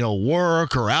not,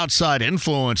 work or outside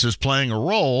influences playing a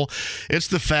role. It's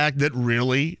the fact that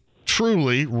really,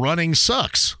 truly running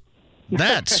sucks.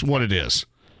 That's what it is.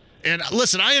 And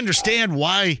listen, I understand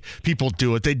why people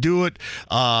do it. They do it,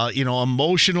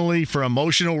 emotionally for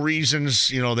emotional reasons.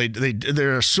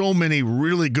 There are so many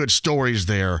really good stories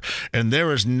there, and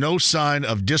there is no sign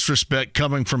of disrespect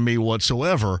coming from me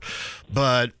whatsoever.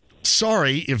 But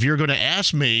sorry, if you're going to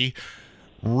ask me,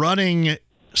 running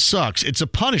sucks. It's a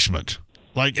punishment.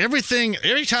 Like every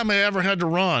time I ever had to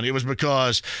run, it was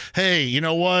because, hey, you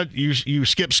know what? You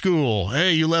skipped school.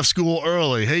 Hey, you left school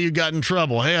early. Hey, you got in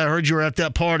trouble. Hey, I heard you were at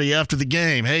that party after the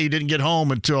game. Hey, you didn't get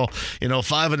home until,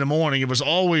 5 a.m. It was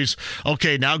always,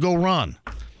 okay, now go run.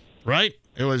 Right?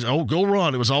 It was, go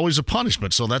run. It was always a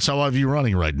punishment. So that's how I view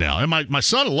running right now. And my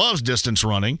son loves distance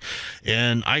running,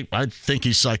 and I think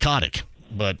he's psychotic.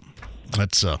 But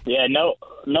that's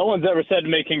No one's ever said to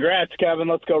me, congrats, Kevin,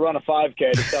 let's go run a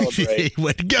 5K to celebrate.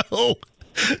 Way to go.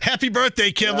 Happy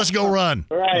birthday, Kev. Let's go run.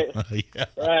 Right.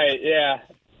 Right, yeah.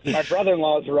 My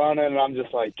brother-in-law's running, and I'm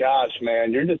just like, gosh,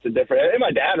 man, you're just a different – and my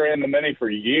dad ran the Mini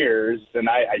for years, and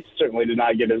I certainly did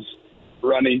not get his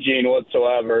running gene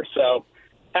whatsoever. So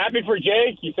happy for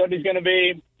Jake. He said he's going to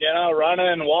be, running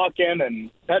and walking and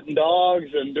petting dogs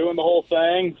and doing the whole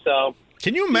thing. So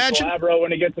can you imagine –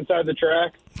 when he gets inside the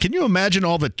track. Can you imagine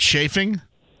all the chafing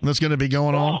that's going to be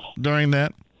going on during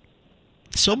that?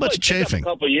 So much chafing. A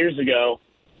couple of years ago,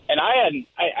 and I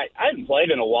hadn't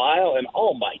played in a while, and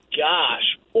oh my gosh,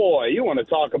 boy, you want to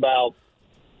talk about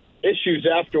issues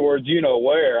afterwards?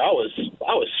 Where I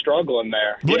was struggling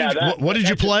there. What did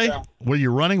you play? Were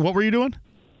you running? What were you doing?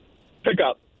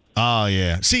 Pickup. Oh,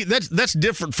 yeah. See, that's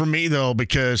different for me, though,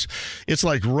 because it's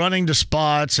like running to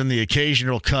spots and the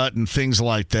occasional cut and things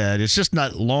like that. It's just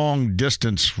not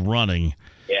long-distance running.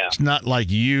 Yeah. It's not like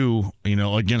you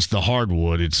against the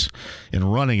hardwood. In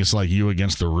running, it's like you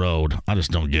against the road. I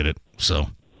just don't get it. So.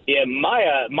 Yeah,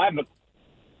 my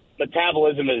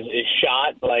metabolism is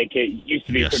shot. Like, it used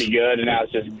to be pretty good, and now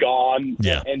it's just gone.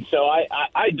 Yeah. And so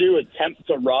I do attempt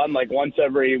to run like once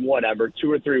every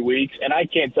 2 or 3 weeks, and I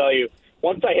can't tell you.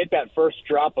 Once I hit that first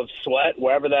drop of sweat,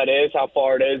 wherever that is, how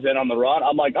far it is in on the run,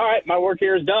 I'm like, all right, my work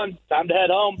here is done. Time to head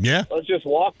home. Yeah. Let's just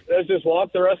walk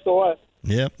the rest of the way.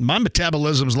 Yeah. My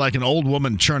metabolism's like an old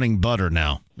woman churning butter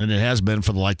now, and it has been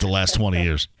for the last 20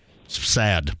 years. It's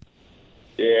sad.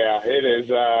 Yeah, it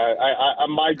is. I'm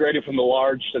migrating from the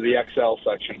large to the XL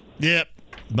section. Yep.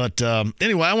 But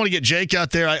anyway, I want to get Jake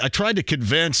out there. I tried to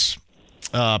convince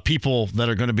people that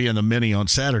are going to be in the mini on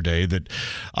Saturday that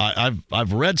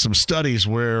I've read some studies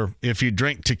where if you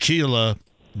drink tequila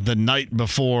the night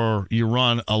before you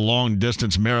run a long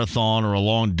distance marathon or a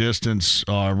long distance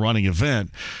running event,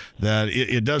 that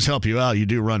it does help you out. You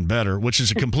do run better, which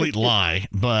is a complete lie,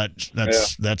 but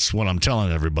that's what I'm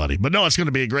telling everybody. But no, it's going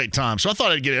to be a great time. So I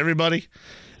thought I'd get everybody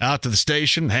out to the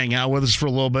station, hang out with us for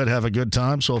a little bit, have a good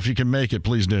time. So if you can make it,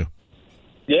 please do.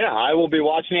 Yeah, I will be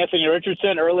watching Anthony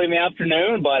Richardson early in the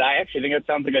afternoon, but I actually think it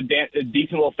sounds like a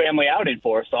decent little family outing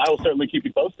for us, so I will certainly keep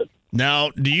you posted.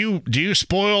 Now, do you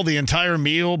spoil the entire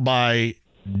meal by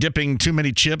dipping too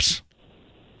many chips?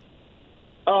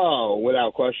 Oh,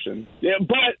 without question. Yeah,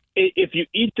 but if you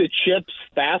eat the chips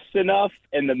fast enough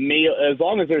and the meal, as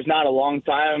long as there's not a long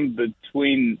time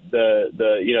between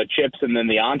the chips and then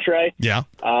the entree,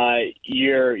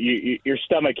 your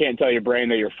stomach can't tell your brain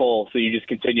that you're full, so you just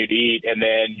continue to eat, and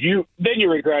then you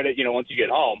regret it, once you get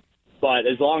home. But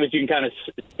as long as you can kind of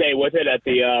stay with it at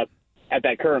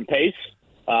that current pace,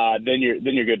 then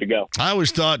you're good to go. I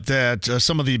always thought that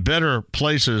some of the better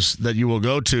places that you will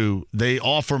go to, they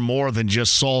offer more than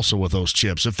just salsa with those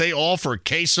chips. If they offer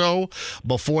queso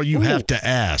before you have to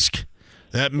ask,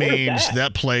 that means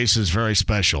that place is very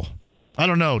special. I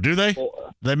don't know. Do they?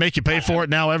 They make you pay for it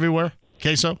now everywhere?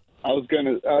 Queso? I was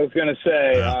gonna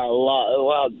say,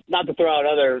 well, not to throw out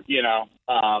other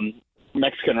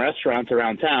Mexican restaurants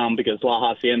around town, because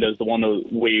La Hacienda is the one that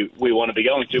we want to be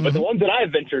going to. But the ones that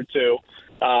I've ventured to,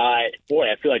 I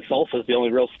feel like salsa is the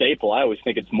only real staple. I always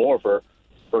think it's more for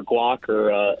guac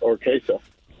or queso.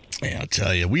 Yeah, I'll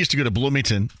tell you. We used to go to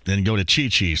Bloomington and go to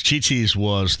Chi-Chi's. Chi-Chi's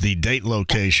was the date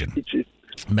location.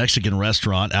 Mexican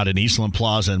restaurant out in Eastland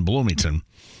Plaza in Bloomington.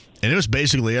 And it was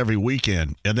basically every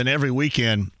weekend. And then every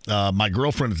weekend, my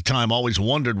girlfriend at the time always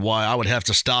wondered why I would have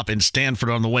to stop in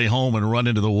Stanford on the way home and run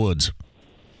into the woods.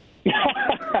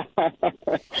 I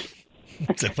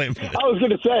was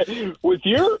going to say, with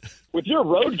your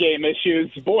road game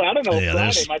issues, boy, I don't know if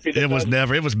Friday might be the best.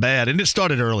 It was bad. And it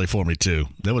started early for me, too.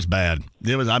 It was bad.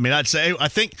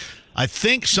 I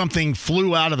think something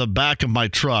flew out of the back of my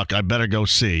truck. I better go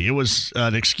see. It was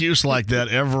an excuse like that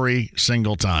every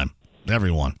single time.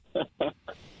 Everyone.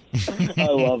 I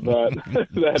love that.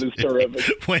 That is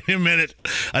terrific. Wait a minute.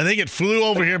 I think it flew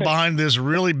over here behind this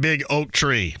really big oak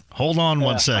tree. Hold on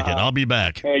 1 second. I'll be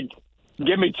back. Hey,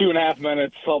 give me 2.5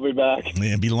 minutes. I'll be back. Yeah,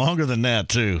 it'd be longer than that,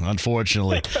 too,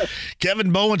 unfortunately.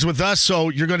 Kevin Bowen's with us, so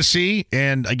you're going to see,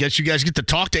 and I guess you guys get to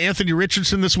talk to Anthony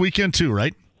Richardson this weekend, too,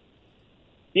 right?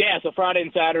 Yeah, so Friday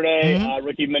and Saturday,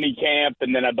 rookie mini camp,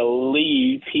 and then I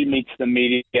believe he meets the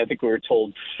media. I think we were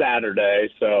told Saturday,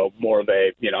 so more of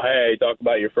a, hey, talk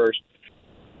about your first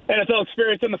NFL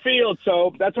experience in the field.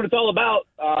 So that's what it's all about.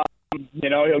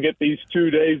 He'll get these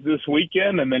 2 days this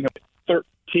weekend, and then he'll get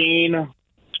 13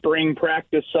 spring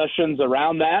practice sessions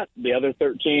around that. The other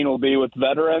 13 will be with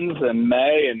veterans in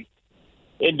May and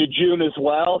into June as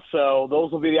well. So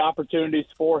those will be the opportunities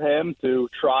for him to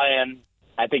try and,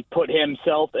 I think, put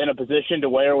himself in a position to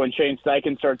where when Shane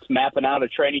Steichen starts mapping out a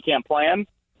training camp plan,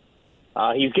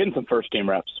 he's getting some first-team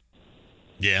reps.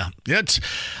 Yeah.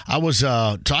 I was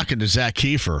talking to Zach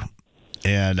Kiefer,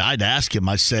 and I'd ask him,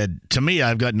 I said, to me,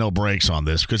 I've got no brakes on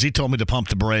this, because he told me to pump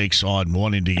the brakes on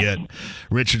wanting to get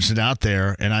Richardson out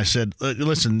there. And I said,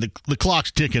 listen, the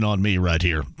clock's ticking on me right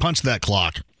here. Punch that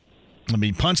clock.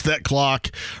 Punch that clock,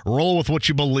 roll with what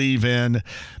you believe in,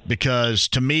 because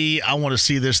to me, I want to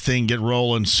see this thing get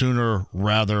rolling sooner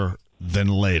rather than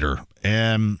later.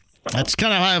 And that's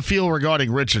kind of how I feel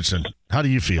regarding Richardson. How do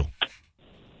you feel?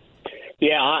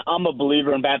 Yeah, I'm a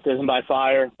believer in baptism by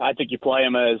fire. I think you play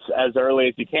him as early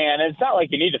as you can. And it's not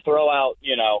like you need to throw out,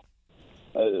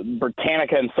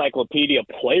 Britannica Encyclopedia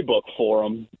playbook for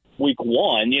him. 'em. Week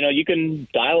 1, you can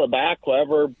dial it back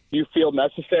wherever you feel necessary. But I think you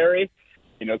play him as early as you can. And it's not like you need to throw out, Britannica Encyclopedia playbook for him. Week 1, you can dial it back wherever you feel necessary.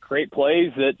 But I think you play him as early as you can. create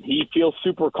plays that he feels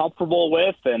super comfortable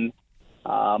with and,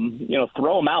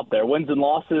 throw them out there. Wins and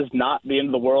losses, not the end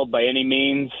of the world by any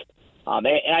means. And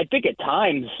I think at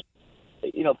times,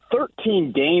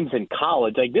 13 games in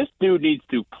college, like this dude needs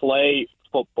to play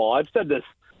football. I've said this,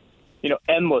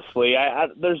 endlessly.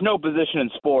 There's no position in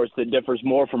sports that differs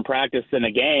more from practice in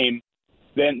a game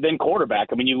than quarterback.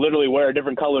 I mean, you literally wear a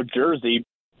different colored jersey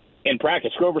in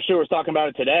practice. Grover Stewart's talking about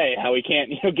it today, how he can't,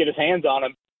 get his hands on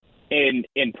him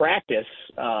in practice.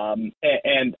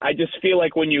 And I just feel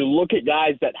like when you look at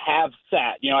guys that have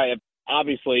sat,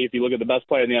 obviously, if you look at the best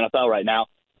player in the NFL right now,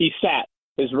 he sat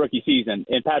his rookie season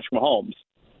in Patrick Mahomes.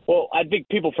 Well, I think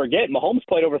people forget Mahomes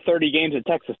played over 30 games at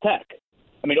Texas Tech.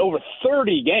 I mean, over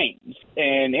 30 games,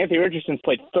 and Anthony Richardson's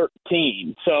played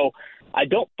 13. So I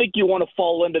don't think you want to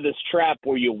fall into this trap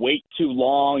where you wait too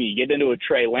long, you get into a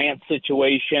Trey Lance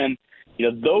situation.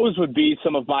 Those would be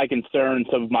some of my concerns,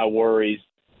 some of my worries.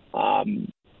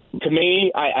 To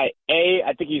me, I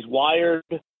think he's wired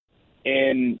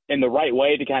in the right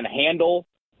way to kind of handle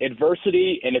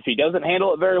adversity, and if he doesn't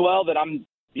handle it very well, then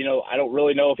I don't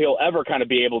really know if he'll ever kind of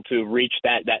be able to reach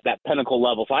that pinnacle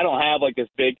level. So I don't have like this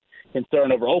big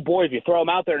concern over, oh boy, if you throw him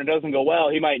out there and it doesn't go well,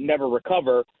 he might never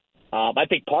recover. I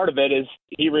think part of it is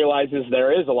he realizes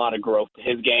there is a lot of growth to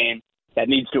his game that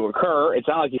needs to occur. It's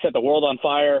not like he set the world on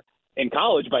fire in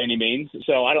college by any means,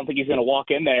 so I don't think he's going to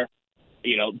walk in there,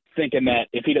 thinking that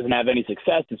if he doesn't have any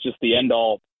success, it's just the end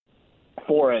all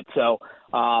for it. So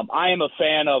I am a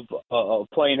fan of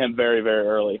playing him very, very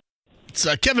early. It's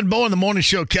Kevin Bowen, the morning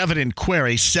show. Kevin and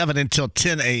Query, 7 until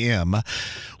 10 a.m.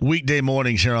 Weekday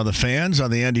mornings here on The Fans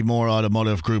on the Andy Moore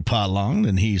Automotive Group hotline.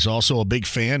 And he's also a big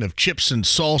fan of chips and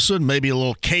salsa and maybe a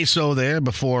little queso there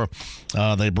before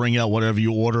they bring out whatever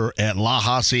you order at La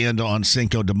Hacienda on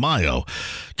Cinco de Mayo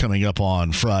coming up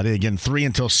on Friday. Again, 3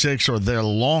 until 6 or there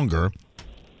longer.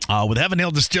 With Heaven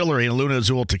Hill Distillery and Luna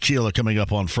Azul Tequila coming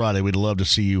up on Friday, we'd love to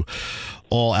see you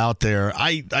all out there.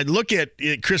 I look at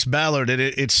Chris Ballard, and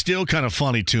it's still kind of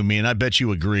funny to me, and I bet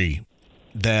you agree,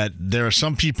 that there are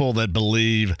some people that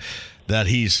believe that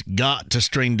he's got to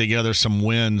string together some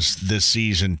wins this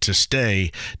season to stay.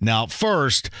 Now,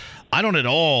 first, I don't at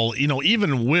all,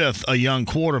 even with a young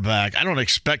quarterback, I don't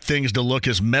expect things to look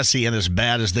as messy and as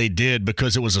bad as they did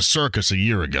because it was a circus a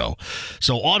year ago.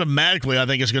 So automatically, I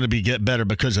think it's going to get better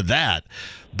because of that.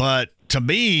 But to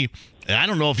me, I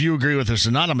don't know if you agree with this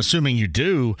or not. I'm assuming you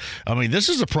do. I mean, this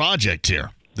is a project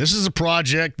here. This is a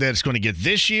project that's going to get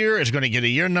this year. It's going to get a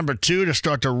year number 2 to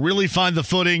start to really find the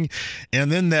footing, and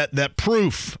then that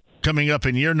proof coming up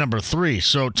in year number 3.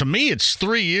 So to me, it's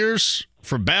 3 years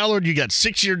for Ballard. You got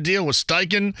 6-year deal with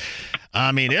Steichen.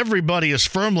 I mean, everybody is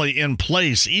firmly in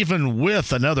place, even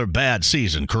with another bad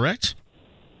season, correct?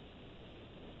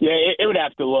 Yeah, it would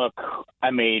have to look,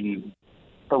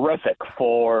 horrific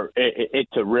for it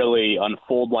to really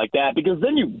unfold like that, because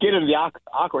then you get into the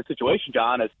awkward situation,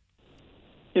 John, is,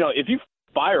 if you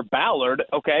fire Ballard,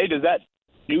 okay, does that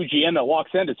new GM that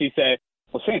walks in, does he say,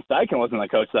 well, Shane Steichen wasn't the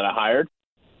coach that I hired.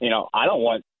 I don't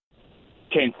want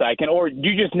Shane Steichen. Or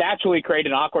you just naturally create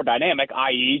an awkward dynamic,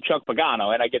 i.e. Chuck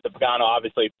Pagano. And I get that Pagano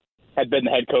obviously had been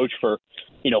the head coach for,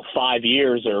 5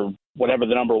 years or whatever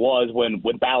the number was when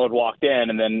Ballard walked in.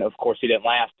 And then, of course, he didn't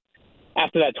last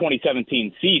after that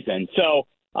 2017 season. So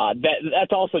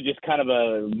that's also just kind of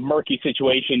a murky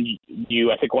situation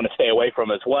you I think, want to stay away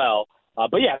from as well.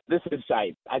 But, yeah,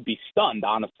 I'd be stunned,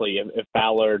 honestly, if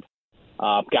Ballard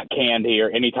got canned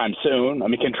here anytime soon. I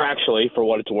mean, contractually, for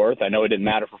what it's worth. I know it didn't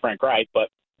matter for Frank Reich, but,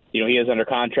 he is under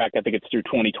contract. I think it's through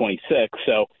 2026.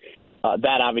 So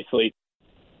that obviously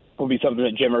would be something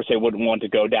that Jim Irsay wouldn't want to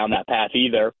go down that path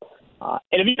either. And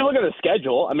if you look at the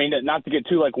schedule, not to get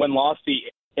too, win-lossy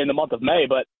in the month of May,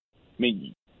 but,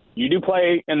 you do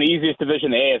play in the easiest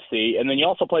division, the AFC, and then you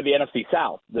also play the NFC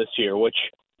South this year, which –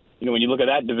 when you look at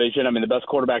that division, the best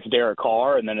quarterback's Derek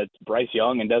Carr, and then it's Bryce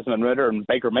Young and Desmond Ridder and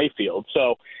Baker Mayfield.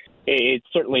 So it's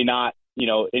certainly not,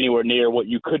 anywhere near what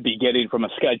you could be getting from a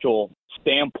schedule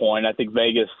standpoint. I think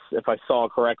Vegas, if I saw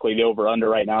correctly, the over-under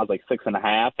right now is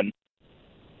 6.5. And,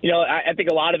 I think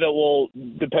a lot of it will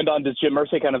depend on, does Jim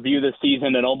Irsay kind of view this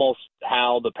season and almost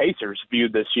how the Pacers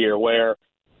viewed this year, where,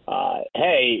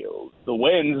 hey, the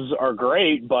wins are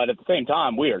great, but at the same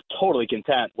time, we are totally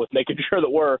content with making sure that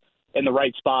we're in the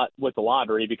right spot with the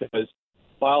lottery, because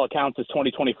by all accounts, this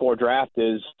 2024 draft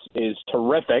is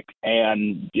terrific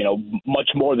and, much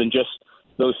more than just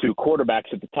those 2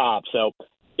 quarterbacks at the top. So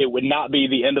it would not be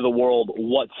the end of the world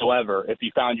whatsoever if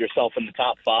you found yourself in the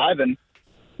top 5. And,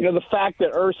 the fact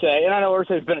that Irsay, and I know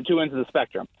Irsay's been at 2 ends of the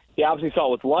spectrum. He obviously saw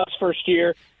it with Luck's first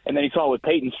year, and then he saw it with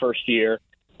Peyton's first year.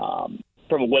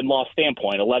 from a win-loss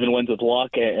standpoint, 11 wins with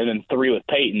Luck and then 3 with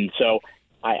Peyton. So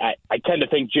I tend to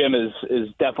think Jim is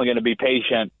definitely going to be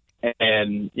patient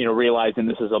and, realizing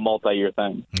this is a multi-year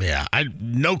thing. Yeah,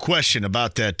 no question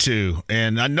about that, too.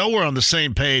 And I know we're on the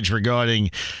same page regarding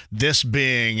this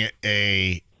being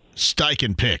a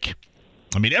Steichen pick.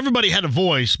 I mean, everybody had a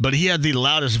voice, but he had the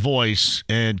loudest voice.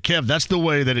 And, Kev, that's the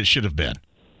way that it should have been.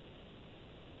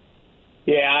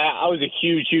 Yeah, I was a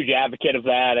huge, huge advocate of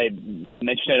that. I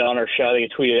mentioned it on our show. I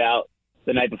think I tweeted out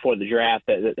the night before the draft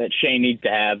that Shane needs to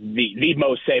have the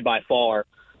most say by far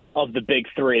of the big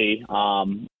three.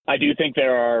 I do think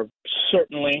there are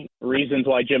certainly reasons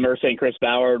why Jim Irsay and Chris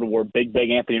Ballard were big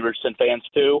Anthony Richardson fans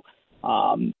too.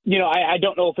 I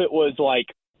don't know if it was like,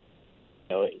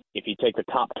 if you take the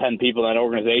top 10 people in that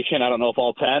organization, I don't know if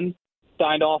all 10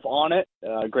 signed off on it.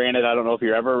 Granted, I don't know if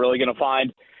you're ever really going to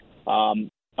find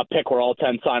a pick where all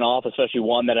 10 sign off, especially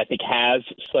one that I think has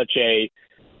such a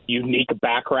unique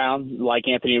background like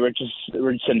Anthony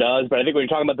Richardson does. But I think when you're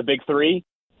talking about the big three,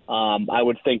 I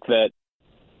would think that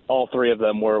all three of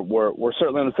them were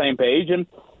certainly on the same page. And,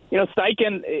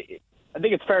 Steichen, I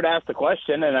think it's fair to ask the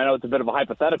question, and I know it's a bit of a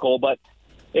hypothetical, but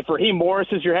if Raheem Morris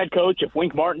is your head coach, if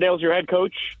Wink Martindale's your head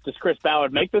coach, does Chris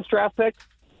Ballard make this draft pick?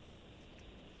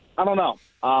 I don't know.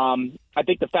 I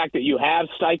think the fact that you have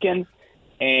Steichen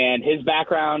and his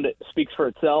background speaks for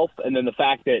itself, and then the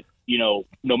fact that, no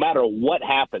matter what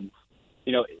happens,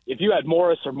 if you had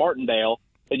Morris or Martindale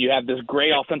and you have this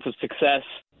great offensive success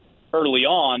early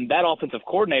on, that offensive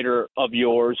coordinator of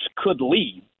yours could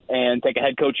leave and take a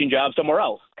head coaching job somewhere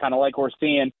else, kind of like we're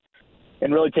seeing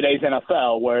in really today's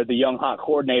NFL, where the young hot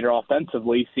coordinator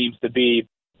offensively seems to be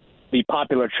the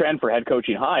popular trend for head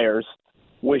coaching hires.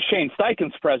 With Shane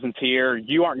Steichen's presence here,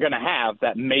 you aren't going to have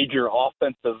that major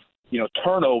offensive,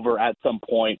 turnover at some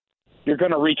point. You're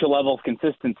going to reach a level of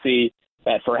consistency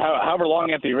that for however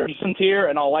long Anthony Richardson's here,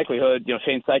 in all likelihood,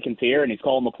 Shane Steichen's here and he's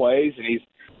calling the plays and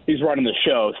he's running the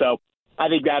show. So I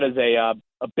think that is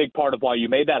a big part of why you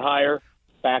made that hire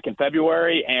back in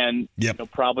February, and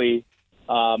probably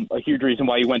a huge reason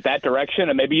why you went that direction,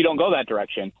 and maybe you don't go that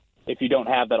direction if you don't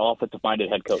have that offensive-minded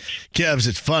head coach. Kevs,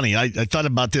 it's funny. I thought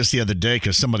about this the other day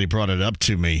because somebody brought it up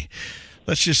to me.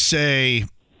 Let's just say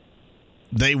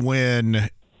they win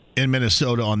in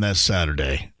Minnesota on that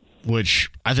Saturday, which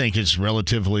I think is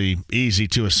relatively easy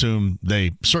to assume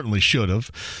they certainly should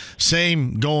have.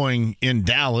 Same going in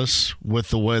Dallas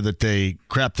with the way that they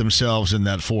crapped themselves in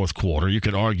that fourth quarter. You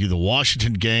could argue the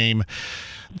Washington game.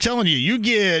 I'm telling you, you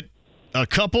get a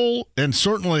couple and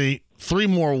certainly 3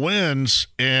 more wins,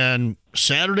 and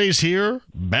Saturday's here.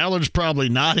 Ballard's probably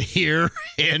not here,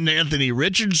 and Anthony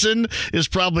Richardson is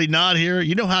probably not here.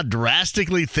 You know how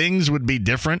drastically things would be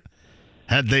different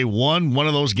had they won one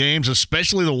of those games,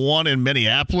 especially the one in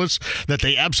Minneapolis that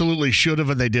they absolutely should have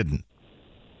and they didn't.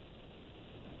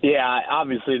 Yeah,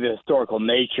 obviously the historical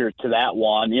nature to that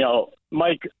one.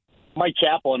 Mike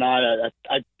Chappell and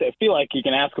I feel like you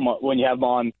can ask him when you have him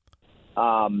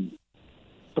on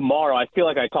tomorrow. I feel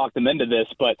like I talked him into this,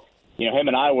 but him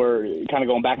and I were kind of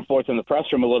going back and forth in the press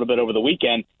room a little bit over the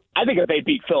weekend. I think if they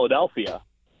beat Philadelphia,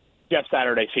 Jeff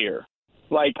Saturday's here.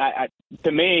 Like,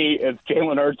 to me, if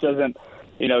Jalen Hurts doesn't,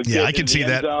 I can see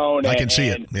that. I can see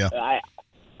it. Yeah.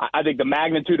 I think the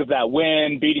magnitude of that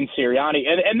win, beating Sirianni,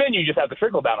 and then you just have the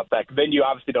trickle down effect. Then you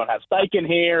obviously don't have Steichen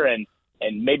here, and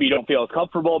maybe you don't feel as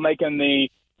comfortable making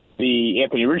the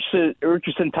Anthony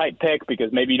Richardson type pick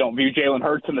because maybe you don't view Jalen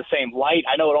Hurts in the same light.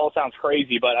 I know it all sounds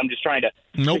crazy, but I'm just trying to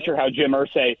picture how Jim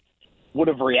Irsay would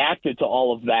have reacted to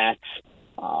all of that.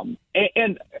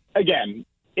 And again,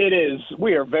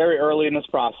 we are very early in this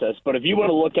process, but if you want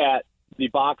to look at the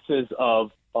boxes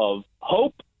of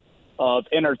hope, of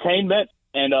entertainment,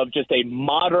 and of just a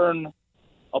modern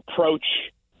approach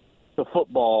to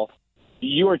football,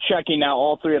 you are checking now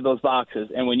all 3 of those boxes.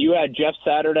 And when you had Jeff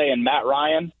Saturday and Matt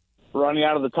Ryan running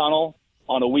out of the tunnel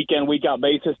on a week-in, week-out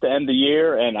basis to end the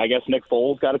year, and I guess Nick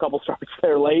Foles got a couple starts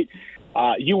there late,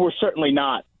 you were certainly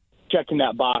not checking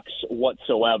that box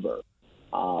whatsoever.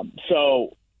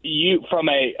 So you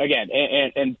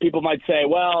and people might say,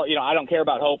 well, I don't care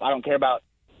about hope. I don't care about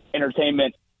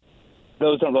entertainment.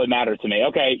 Those don't really matter to me.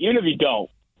 Okay, even if you don't,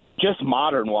 just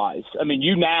modern-wise, I mean,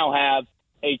 you now have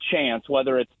a chance,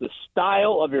 whether it's the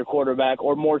style of your quarterback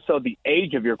or more so the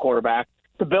age of your quarterback,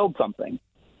 to build something.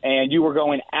 And you were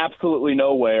going absolutely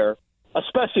nowhere,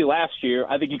 especially last year.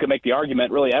 I think you could make the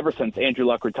argument really ever since Andrew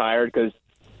Luck retired because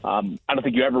I don't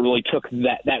think you ever really took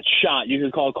that shot. You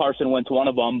could call Carson Wentz one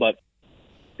of them, but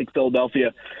I think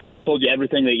Philadelphia told you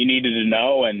everything that you needed to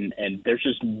know, and there's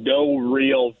just no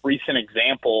real recent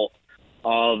example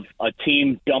of a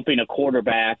team dumping a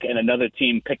quarterback and another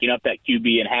team picking up that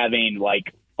QB and having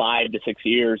like 5 to 6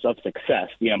 years of success.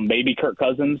 Maybe Kirk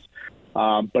Cousins.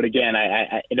 But again,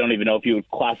 I don't even know if you would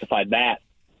classify that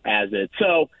as it.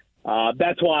 So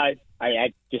that's why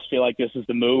I just feel like this is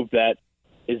the move that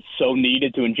is so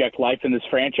needed to inject life in this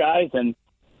franchise. And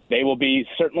they will be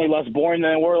certainly less boring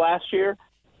than they were last year.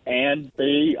 And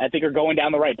they, I think, are going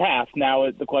down the right path. Now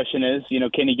the question is,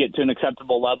 can he get to an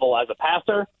acceptable level as a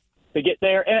passer to get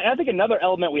there? And I think another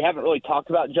element we haven't really talked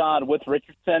about, John, with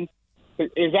Richardson,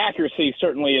 his accuracy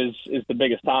certainly is the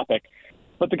biggest topic.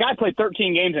 But the guy played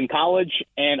 13 games in college,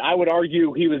 and I would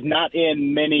argue he was not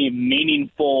in many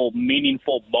meaningful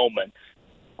moments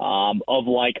of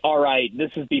like, all right,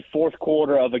 this is the fourth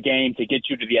quarter of a game to get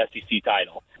you to the SEC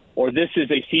title. Or this is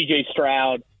a C.J.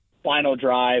 Stroud final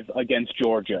drive against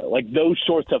Georgia. Like those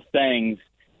sorts of things,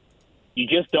 you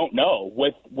just don't know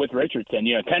with Richardson.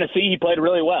 Tennessee, he played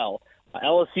really well.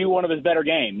 LSU, one of his better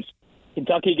games.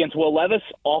 Kentucky against Will Levis,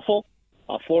 awful.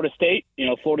 Florida State,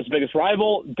 Florida's biggest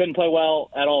rival, didn't play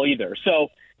well at all either. So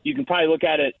you can probably look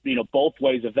at it, both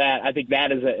ways of that. I think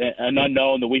that is an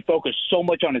unknown that we focus so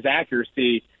much on his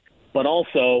accuracy, but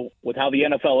also with how the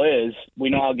NFL is, we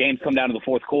know how games come down to the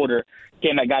fourth quarter.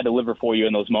 Can that guy deliver for you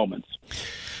in those moments?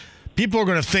 People are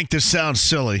going to think this sounds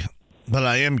silly, but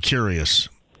I am curious.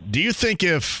 Do you think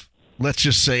if, let's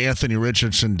just say, Anthony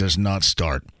Richardson does not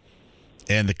start,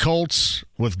 and the Colts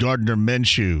with Gardner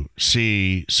Minshew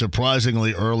see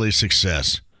surprisingly early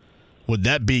success, would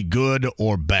that be good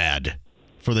or bad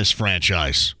for this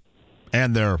franchise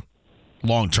and their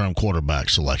long-term quarterback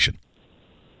selection?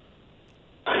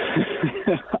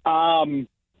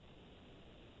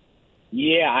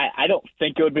 Yeah, I don't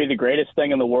think it would be the greatest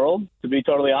thing in the world, to be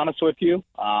totally honest with you.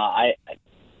 I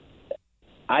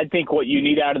think what you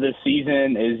need out of this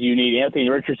season is you need Anthony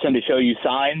Richardson to show you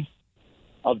signs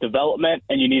of development,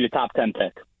 and you need a top 10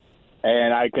 pick.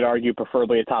 And I could argue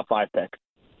preferably a top 5 pick.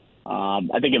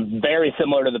 I think it's very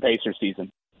similar to the Pacers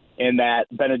season in that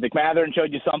Benedict Mathurin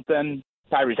showed you something.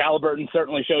 Tyrese Halliburton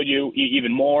certainly showed you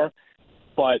even more.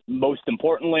 But most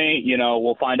importantly,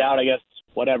 we'll find out, I guess,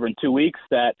 in 2 weeks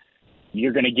that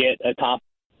you're going to get a top,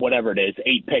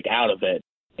 8 pick out of it.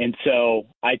 And so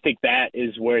I think that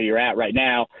is where you're at right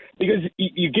now, because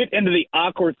you get into the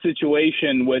awkward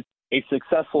situation with a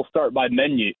successful start by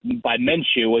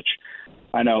Minshew, which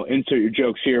I know, insert your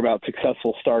jokes here about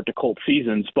successful start to Colts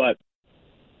seasons, but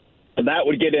that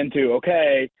would get into,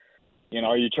 okay,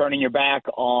 are you turning your back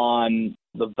on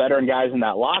the veteran guys in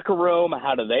that locker room?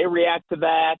 How do they react to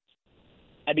that?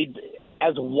 I mean,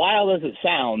 as wild as it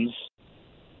sounds,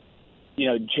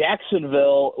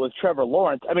 Jacksonville with Trevor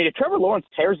Lawrence. I mean, if Trevor Lawrence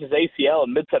tears his ACL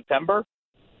in mid-September,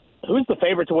 who's the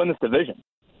favorite to win this division?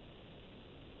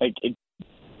 Does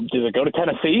it go to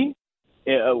Tennessee?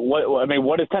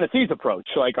 What is Tennessee's approach?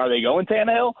 Like, are they going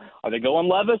Tannehill? Are they going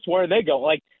Levis? Where are they going?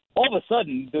 Like, all of a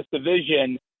sudden, this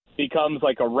division becomes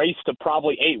like a race to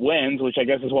probably 8 wins, which I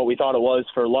guess is what we thought it was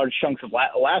for large chunks of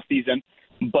last season.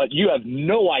 But you have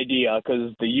no idea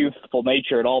because the youthful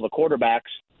nature at all the quarterbacks.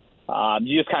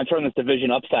 You just kind of turn this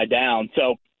division upside down.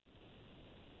 So,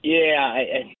 yeah,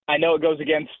 I know it goes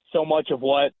against so much of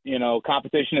what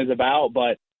competition is about,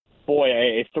 but boy,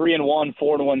 a 3-1,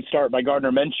 4-1 start by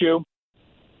Gardner Minshew.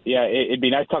 Yeah, it'd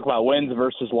be nice to talk about wins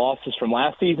versus losses from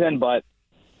last season, but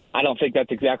I don't think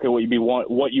that's exactly what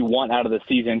you want out of the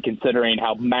season, considering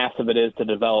how massive it is to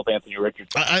develop Anthony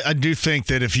Richardson. I do think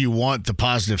that if you want the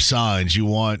positive signs, you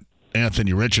want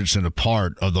Anthony Richardson a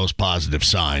part of those positive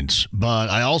signs. But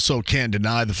I also can't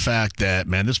deny the fact that,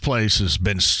 man, this place has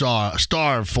been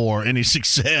starved for any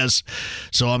success.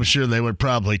 So I'm sure they would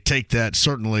probably take that,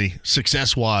 certainly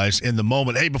success-wise, in the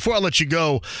moment. Hey, before I let you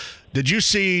go, did you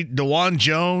see DeJuan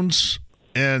Jones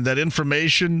and that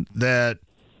information that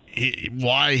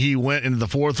why he went into the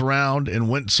 4th round and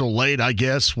went so late, I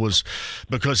guess, was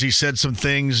because he said some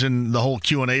things in the whole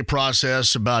Q&A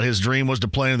process about his dream was to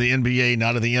play in the NBA,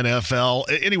 not in the NFL.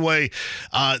 Anyway,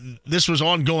 this was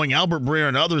ongoing. Albert Breer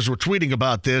and others were tweeting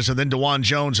about this, and then DeJuan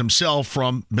Jones himself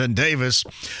from Ben Davis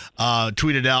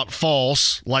tweeted out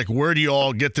false. Like, where do you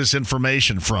all get this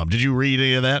information from? Did you read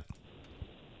any of that?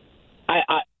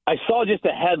 I saw just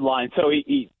a headline. So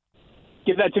he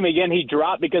give that to me again. He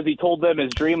dropped because he told them his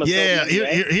dream was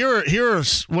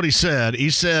here's what he said.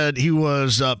 He said he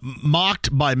was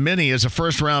mocked by many as a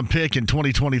first-round pick in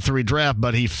 2023 draft,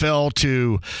 but he fell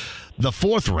to the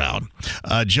 4th round.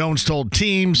 Jones told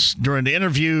teams during the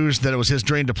interviews that it was his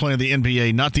dream to play in the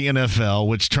NBA, not the NFL,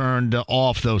 which turned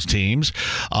off those teams.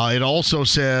 It also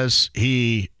says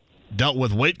he dealt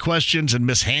with weight questions and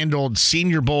mishandled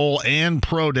Senior Bowl and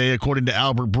Pro Day, according to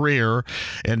Albert Breer.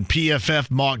 And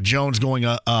PFF mocked Jones going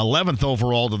 11th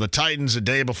overall to the Titans a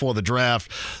day before the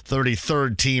draft.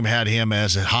 33rd team had him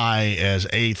as high as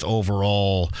 8th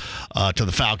overall to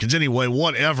the Falcons. Anyway,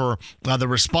 whatever. The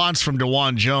response from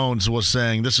DeJuan Jones was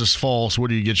saying, "This is false. Where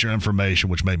do you get your information?"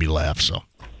 Which made me laugh. So,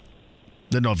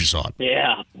 didn't know if you saw it.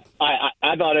 Yeah,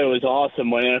 I thought it was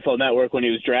awesome when NFL Network, when he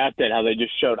was drafted, how they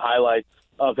just showed highlights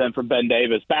of him from Ben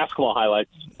Davis, basketball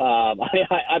highlights.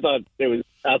 I thought it was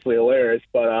absolutely hilarious.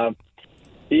 But, I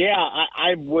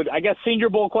guess Senior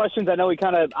Bowl questions, I know he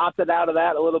kind of opted out of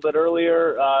that a little bit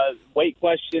earlier. Weight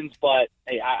questions, but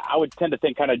hey, I would tend to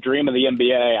think kind of dream of the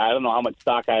NBA. I don't know how much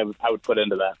stock I would put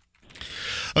into that.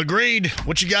 Agreed.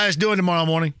 What you guys doing tomorrow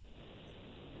morning?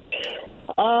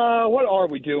 What are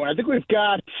we doing? I think we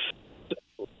got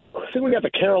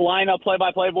the Carolina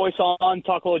play-by-play voice on,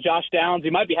 talk a little Josh Downs. He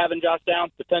might be having Josh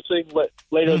Downs potentially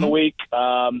later in the week.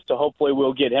 So hopefully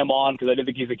we'll get him on because I do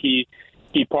think he's a key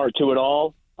part to it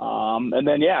all. And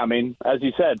then, as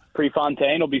you said,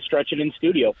 Prefontaine will be stretching in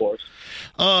studio for us.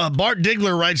 Bart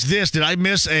Digler writes this: "Did I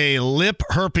miss a lip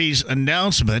herpes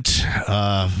announcement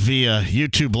via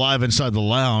YouTube Live Inside the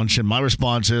Lounge?" And my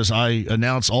response is, I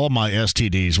announce all my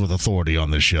STDs with authority on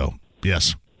this show.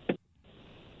 Yes.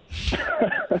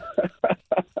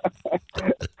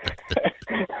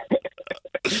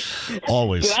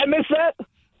 Always. Did I miss that?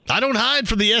 I don't hide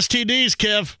from the STDs,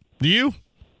 Kev. Do you?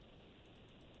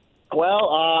 Well,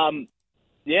 I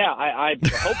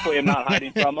hopefully am not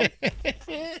hiding from them.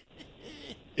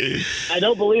 I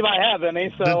don't believe I have any.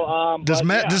 So, does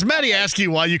Maddie ask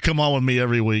you why you come on with me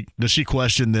every week? Does she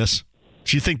question this?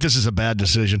 Do you think this is a bad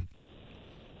decision?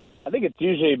 I think it's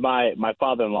usually my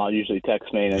father-in-law usually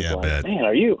texts me and is like, bad. "Man,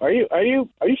 are you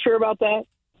sure about that?"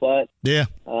 But yeah,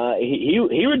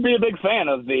 he would be a big fan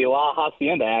of the La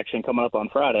Hacienda action coming up on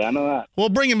Friday. I know that. Well,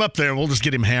 bring him up there. We'll just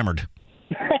get him hammered.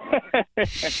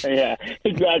 Yeah,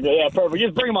 exactly. Yeah, perfect.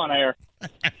 Just bring him on air.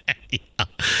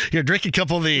 Here, drink a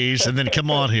couple of these, and then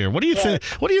come on here. What do you think?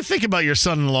 What do you think about your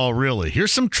son-in-law? Really?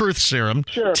 Here's some truth serum.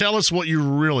 Sure. Tell us what you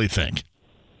really think.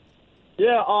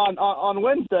 Yeah, on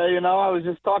Wednesday, I was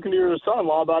just talking to your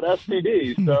son-in-law about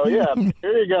STDs. So yeah,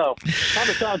 here you go. Have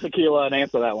a shot of tequila and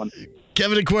answer that one.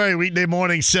 Kevin and Query, weekday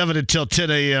morning, 7 until 10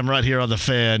 a.m. right here on The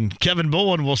Fan. Kevin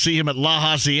Bowen, we'll see him at La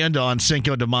Hacienda on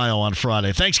Cinco de Mayo on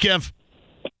Friday. Thanks, Kev.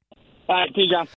 All right, see you, John.